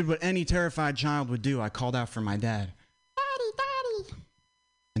 And I did what any terrified child would do. I called out for my dad. Daddy, Daddy.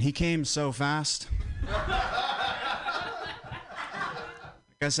 And he came so fast.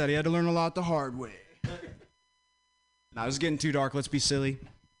 Like I said, he had to learn a lot the hard way. Now, it's getting too dark. Let's be silly.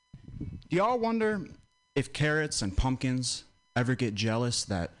 Do y'all wonder if carrots and pumpkins ever get jealous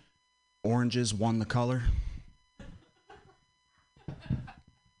that oranges won the color?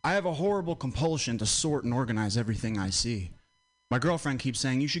 I have a horrible compulsion to sort and organize everything I see. My girlfriend keeps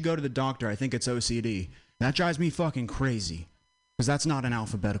saying, you should go to the doctor. I think it's OCD. That drives me fucking crazy, because that's not an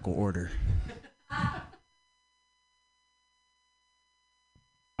alphabetical order.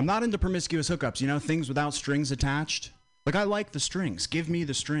 I'm not into promiscuous hookups, things without strings attached. Like, I like the strings. Give me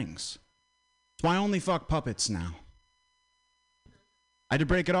the strings. That's why I only fuck puppets now. I had to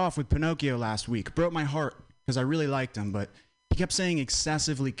break it off with Pinocchio last week. Broke my heart, because I really liked him, but he kept saying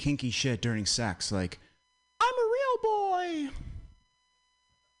excessively kinky shit during sex, like, I'm a real boy.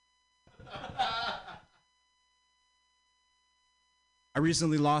 I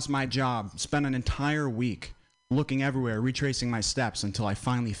recently lost my job, spent an entire week looking everywhere, retracing my steps until I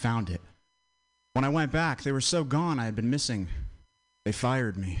finally found it. When I went back, they were so gone I had been missing They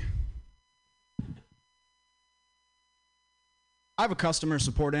fired me. I have a customer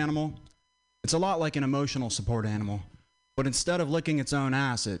support animal. It's a lot like an emotional support animal, but instead of licking its own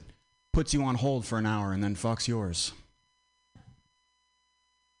ass, it puts you on hold for an hour and then fucks yours.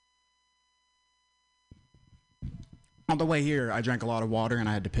 On the way here, I drank a lot of water and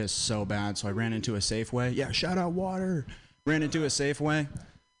I had to piss so bad, so I ran into a Safeway. Yeah, shout out water. Ran into a Safeway.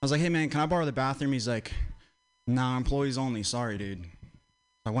 I was like, hey man, can I borrow the bathroom? He's like, nah, employees only. Sorry, dude.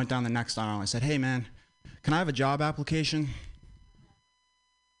 I went down the next aisle. I said, hey man, can I have a job application?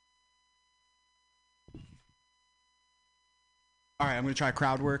 All right, I'm going to try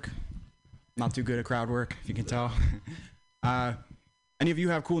crowd work. Not too good at crowd work, if you can tell. Any of you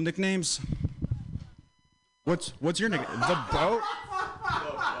have cool nicknames? What's your nickname? The boat?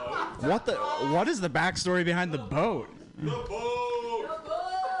 What is the backstory behind the boat? The boat!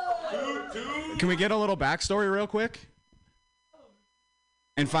 Can we get a little backstory real quick?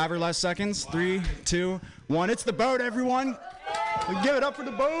 In 5 or less seconds. 3, 2, 1. It's the boat, everyone. Give it up for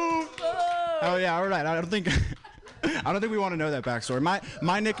the boat. Oh yeah, all right. I don't think we want to know that backstory.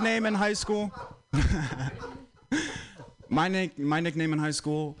 My nickname in high school. my nickname in high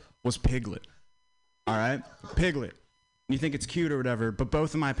school was Piglet. All right, Piglet. You think it's cute or whatever, but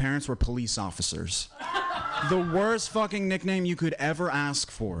both of my parents were police officers. The worst fucking nickname you could ever ask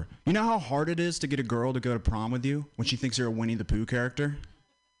for. You know how hard it is to get a girl to go to prom with you when she thinks you're a Winnie the Pooh character?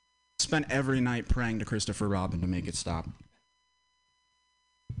 Spent every night praying to Christopher Robin to make it stop.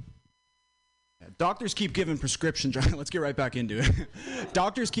 Doctors keep giving prescription drugs. Let's get right back into it.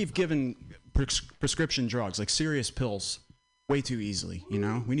 Doctors keep giving prescription drugs, like serious pills, way too easily, you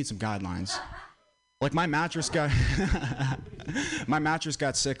know? We need some guidelines. Like my mattress got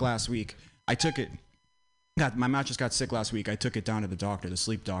sick last week. I took it. My mattress got sick last week. I took it down to the doctor, the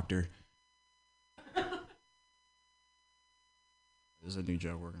sleep doctor. This is a new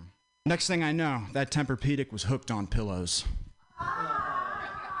joke working. Next thing I know, that Tempur-Pedic was hooked on pillows. All right.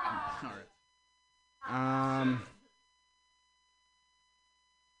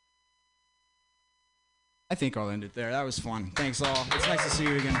 I think I'll end it there. That was fun. Thanks all. It's nice to see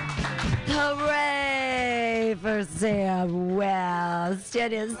you again. Hooray for Sam West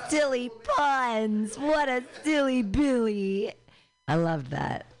and his silly puns. What a silly Billy. I loved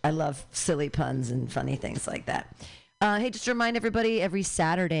that. I love silly puns and funny things like that. Hey, just to remind everybody, every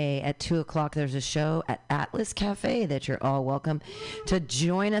Saturday at 2 o'clock, there's a show at Atlas Cafe that you're all welcome to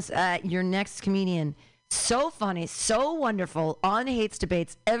join us at. Your next comedian. So funny, so wonderful, on Hates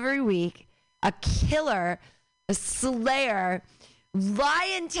Debates every week. A killer, a slayer,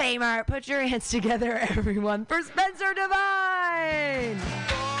 lion tamer. Put your hands together, everyone, for Spencer Devine.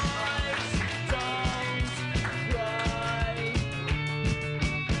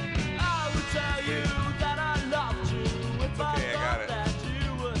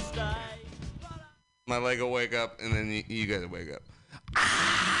 My leg will wake up, and then you guys wake up.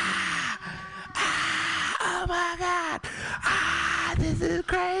 Oh my God! This is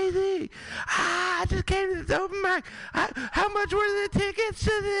crazy! I just came to this open mic. How much were the tickets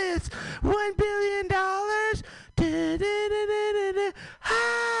to this? $1 billion?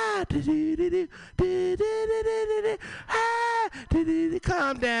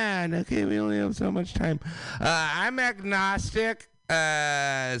 Calm down. Okay, we only have so much time. I'm agnostic.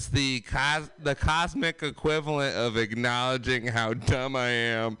 As the cosmic equivalent of acknowledging how dumb I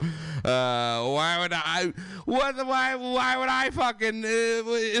am. Why would I fucking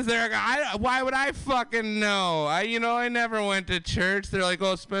why would I fucking know? I never went to church. They're like,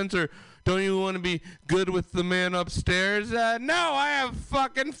 oh, Spencer, don't you want to be good with the man upstairs? No, I have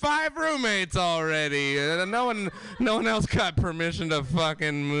fucking 5 roommates already. No one else got permission to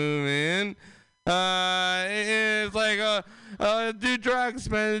fucking move in. It's like, do drugs,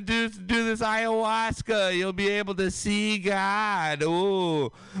 man. Do this ayahuasca. You'll be able to see God.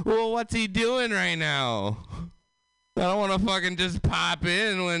 Ooh. Well, what's he doing right now? I don't want to fucking just pop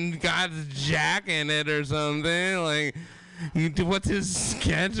in when God's jacking it or something. Like, what's his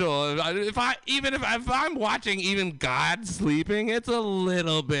schedule? If I'm watching even God sleeping, it's a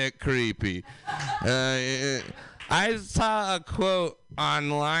little bit creepy. I saw a quote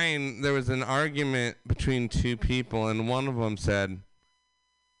online. There was an argument between 2 people, and one of them said,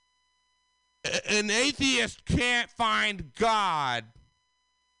 an atheist can't find God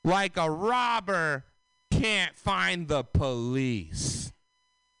like a robber can't find the police.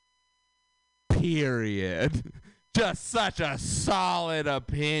 Period. Just such a solid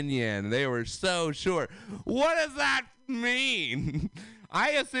opinion. They were so sure. What does that mean?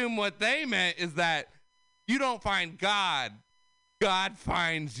 I assume what they meant is that you don't find God, God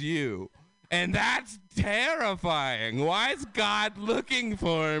finds you. And that's terrifying. Why is God looking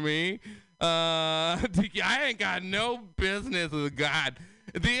for me? I ain't got no business with God.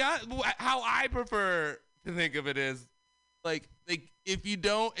 How I prefer to think of it is, like if you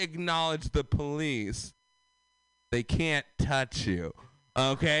don't acknowledge the police, they can't touch you.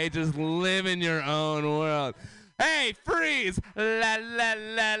 Okay? Just live in your own world. Hey, freeze! La la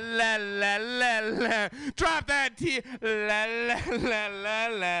la la la la la. Drop that T. La la la la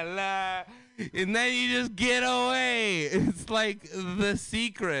la la. And then you just get away. It's like The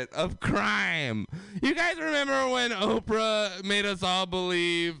Secret of crime. You guys remember when Oprah made us all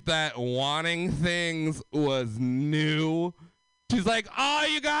believe that wanting things was new? She's like, all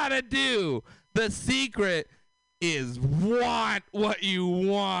you gotta do, the secret is want what you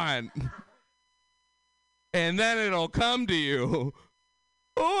want. And then it'll come to you.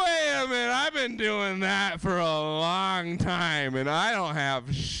 Wait a minute, I've been doing that for a long time and I don't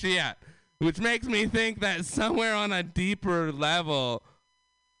have shit. Which makes me think that somewhere on a deeper level,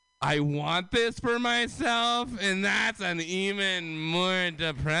 I want this for myself, and that's an even more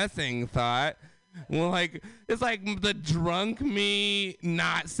depressing thought. Well, like, it's like the drunk me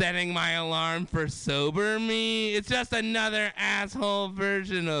not setting my alarm for sober me. It's just another asshole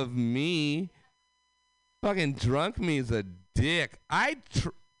version of me. Fucking drunk me is a dick. I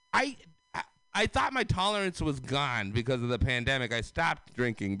thought my tolerance was gone because of the pandemic. I stopped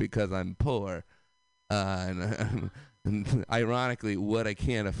drinking because I'm poor. And ironically, what I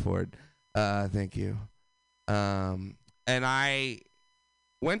can't afford. Thank you. And I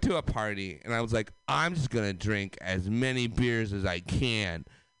went to a party, and I was like, I'm just going to drink as many beers as I can,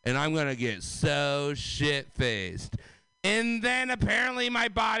 and I'm going to get so shit-faced. And then apparently my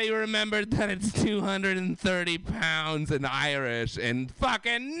body remembered that it's 230 pounds and Irish, and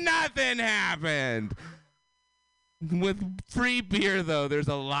fucking nothing happened. With free beer, though, there's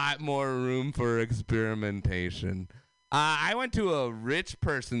a lot more room for experimentation. I went to a rich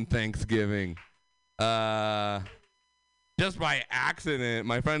person Thanksgiving. Just by accident.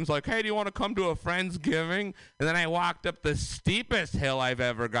 My friend's like, hey, do you want to come to a Friendsgiving? And then I walked up the steepest hill I've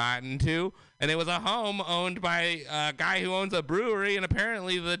ever gotten to, and it was a home owned by a guy who owns a brewery and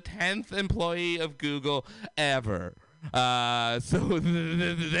apparently the 10th employee of Google ever. So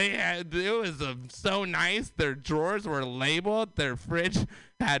they had, it was so nice. Their drawers were labeled. Their fridge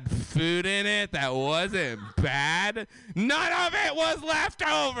had food in it that wasn't bad. None of it was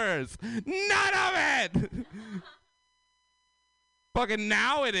leftovers. None of it. Fucking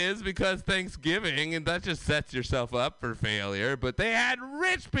now it is because Thanksgiving, and that just sets yourself up for failure. But they had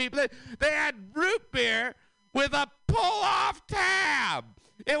rich people. They had root beer with a pull-off tab.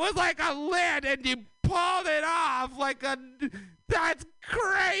 It was like a lid, and you pulled it off like a... That's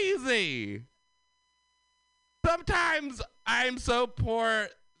crazy. Sometimes I'm so poor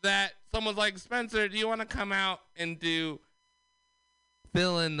that someone's like, Spencer, do you want to come out and do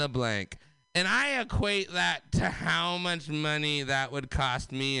fill in the blank? And I equate that to how much money that would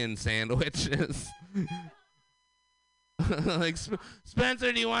cost me in sandwiches. Like,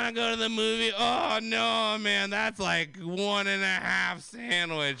 Spencer, do you want to go to the movie? Oh, no, man, that's like 1.5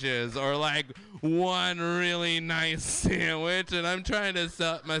 sandwiches or like one really nice sandwich. And I'm trying to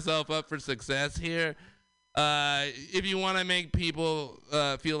set myself up for success here. If you want to make people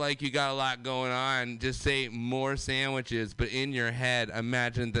feel like you got a lot going on, just say more sandwiches, but in your head,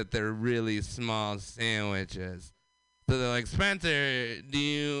 imagine that they're really small sandwiches. So they're like, Spencer, do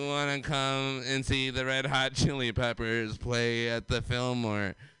you want to come and see the Red Hot Chili Peppers play at the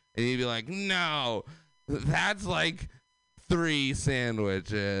Fillmore? And you'd be like, no, that's like 3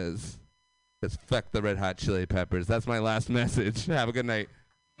 sandwiches. Just fuck the Red Hot Chili Peppers. That's my last message. Have a good night.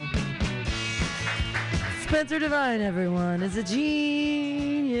 Spencer Devine, everyone, is a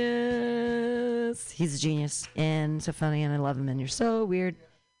genius. He's a genius and so funny, and I love him, and you're so weird.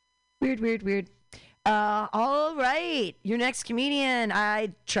 Weird. All right, your next comedian.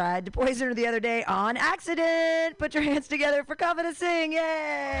 I tried to poison her the other day on accident. Put your hands together for Confident Sing.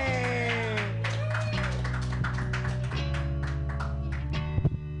 Yay!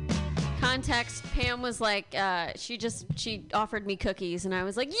 Context, Pam was like, she offered me cookies, and I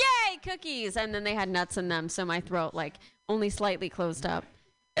was like, yay, cookies! And then they had nuts in them, so my throat, like, only slightly closed up.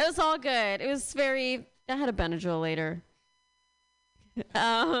 It was all good. It was I had a Benadryl later.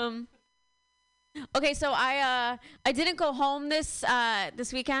 Okay, so I didn't go home this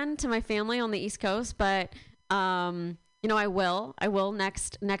weekend to my family on the East Coast, but, I will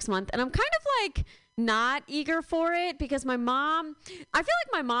next month. And I'm kind of, like, not eager for it because I feel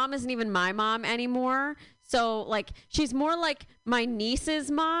like my mom isn't even my mom anymore. So like she's more like my niece's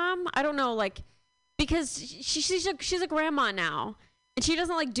mom. I don't know, like, because she's a grandma now. And she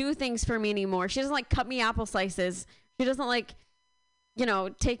doesn't like do things for me anymore. She doesn't like cut me apple slices. She doesn't like,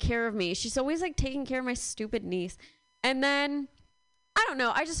 take care of me. She's always like taking care of my stupid niece. And then, I don't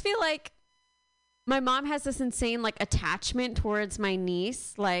know. I just feel like my mom has this insane like attachment towards my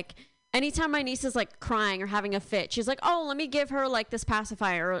niece. Like anytime my niece is like crying or having a fit, she's like, oh, let me give her like this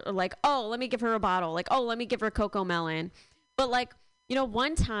pacifier, or like, oh, let me give her a bottle. Like, oh, let me give her Cocoa Melon. But like,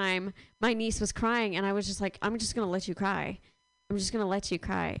 one time my niece was crying and I was just like, I'm just going to let you cry. I'm just going to let you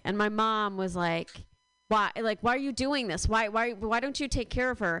cry. And my mom was like, why are you doing this? Why don't you take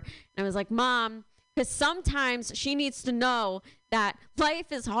care of her? And I was like, Mom, because sometimes she needs to know that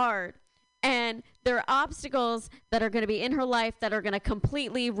life is hard and there are obstacles that are going to be in her life that are going to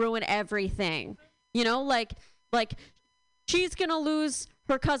completely ruin everything. Like she's going to lose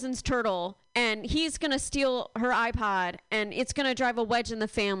her cousin's turtle and he's going to steal her iPod and it's going to drive a wedge in the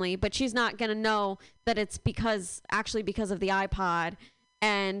family, but she's not going to know that it's because of the iPod.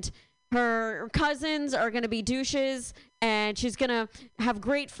 And her cousins are going to be douches and she's going to have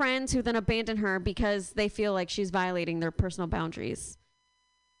great friends who then abandon her because they feel like she's violating their personal boundaries.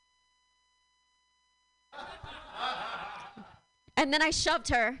 And then I shoved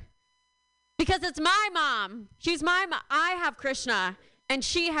her because it's my mom. She's my mom. I have Krishna and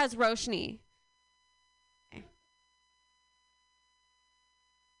she has Roshni. Okay.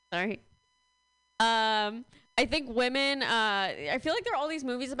 Sorry. I think women, I feel like there are all these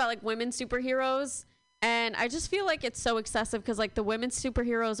movies about like women superheroes. And I just feel like it's so excessive because like the women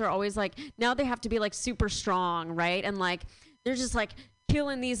superheroes are always like, now they have to be like super strong, right? And like, they're just like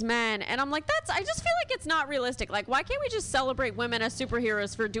killing these men. And I'm like, I just feel like it's not realistic. Like, why can't we just celebrate women as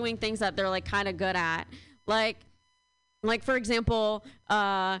superheroes for doing things that they're like kind of good at? Like for example,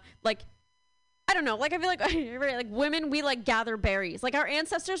 I don't know. Like, I feel like, like women, we like gather berries. Like our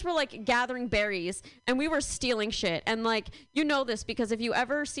ancestors were like gathering berries and we were stealing shit. And like, this because if you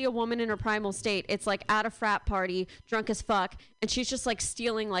ever see a woman in her primal state, it's like at a frat party, drunk as fuck. And she's just like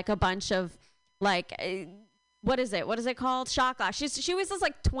stealing like a bunch of like, what is it called? Shot glass. She always has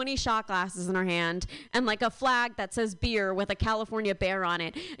like 20 shot glasses in her hand and like a flag that says beer with a California bear on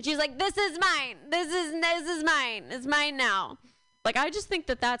it. And she's like, this is mine. This is mine. It's mine now. Like, I just think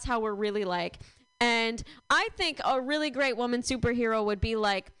that that's how we're really like. And I think a really great woman superhero would be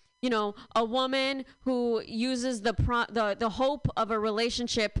like, a woman who uses the hope of a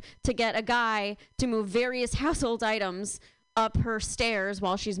relationship to get a guy to move various household items up her stairs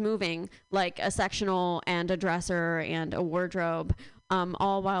while she's moving, like a sectional and a dresser and a wardrobe,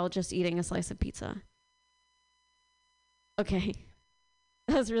 all while just eating a slice of pizza. Okay.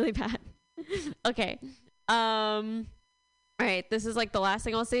 That was really bad. Okay. All right, this is like the last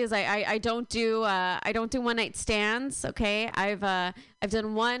thing I'll say is I don't do one night stands. Okay, I've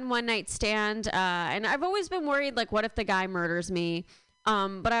done one night stand, and I've always been worried like, what if the guy murders me?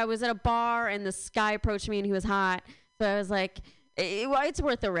 But I was at a bar and this guy approached me and he was hot, so I was like, it's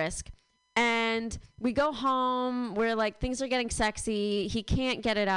worth the risk. And we go home. We're like, things are getting sexy. He can't get it out.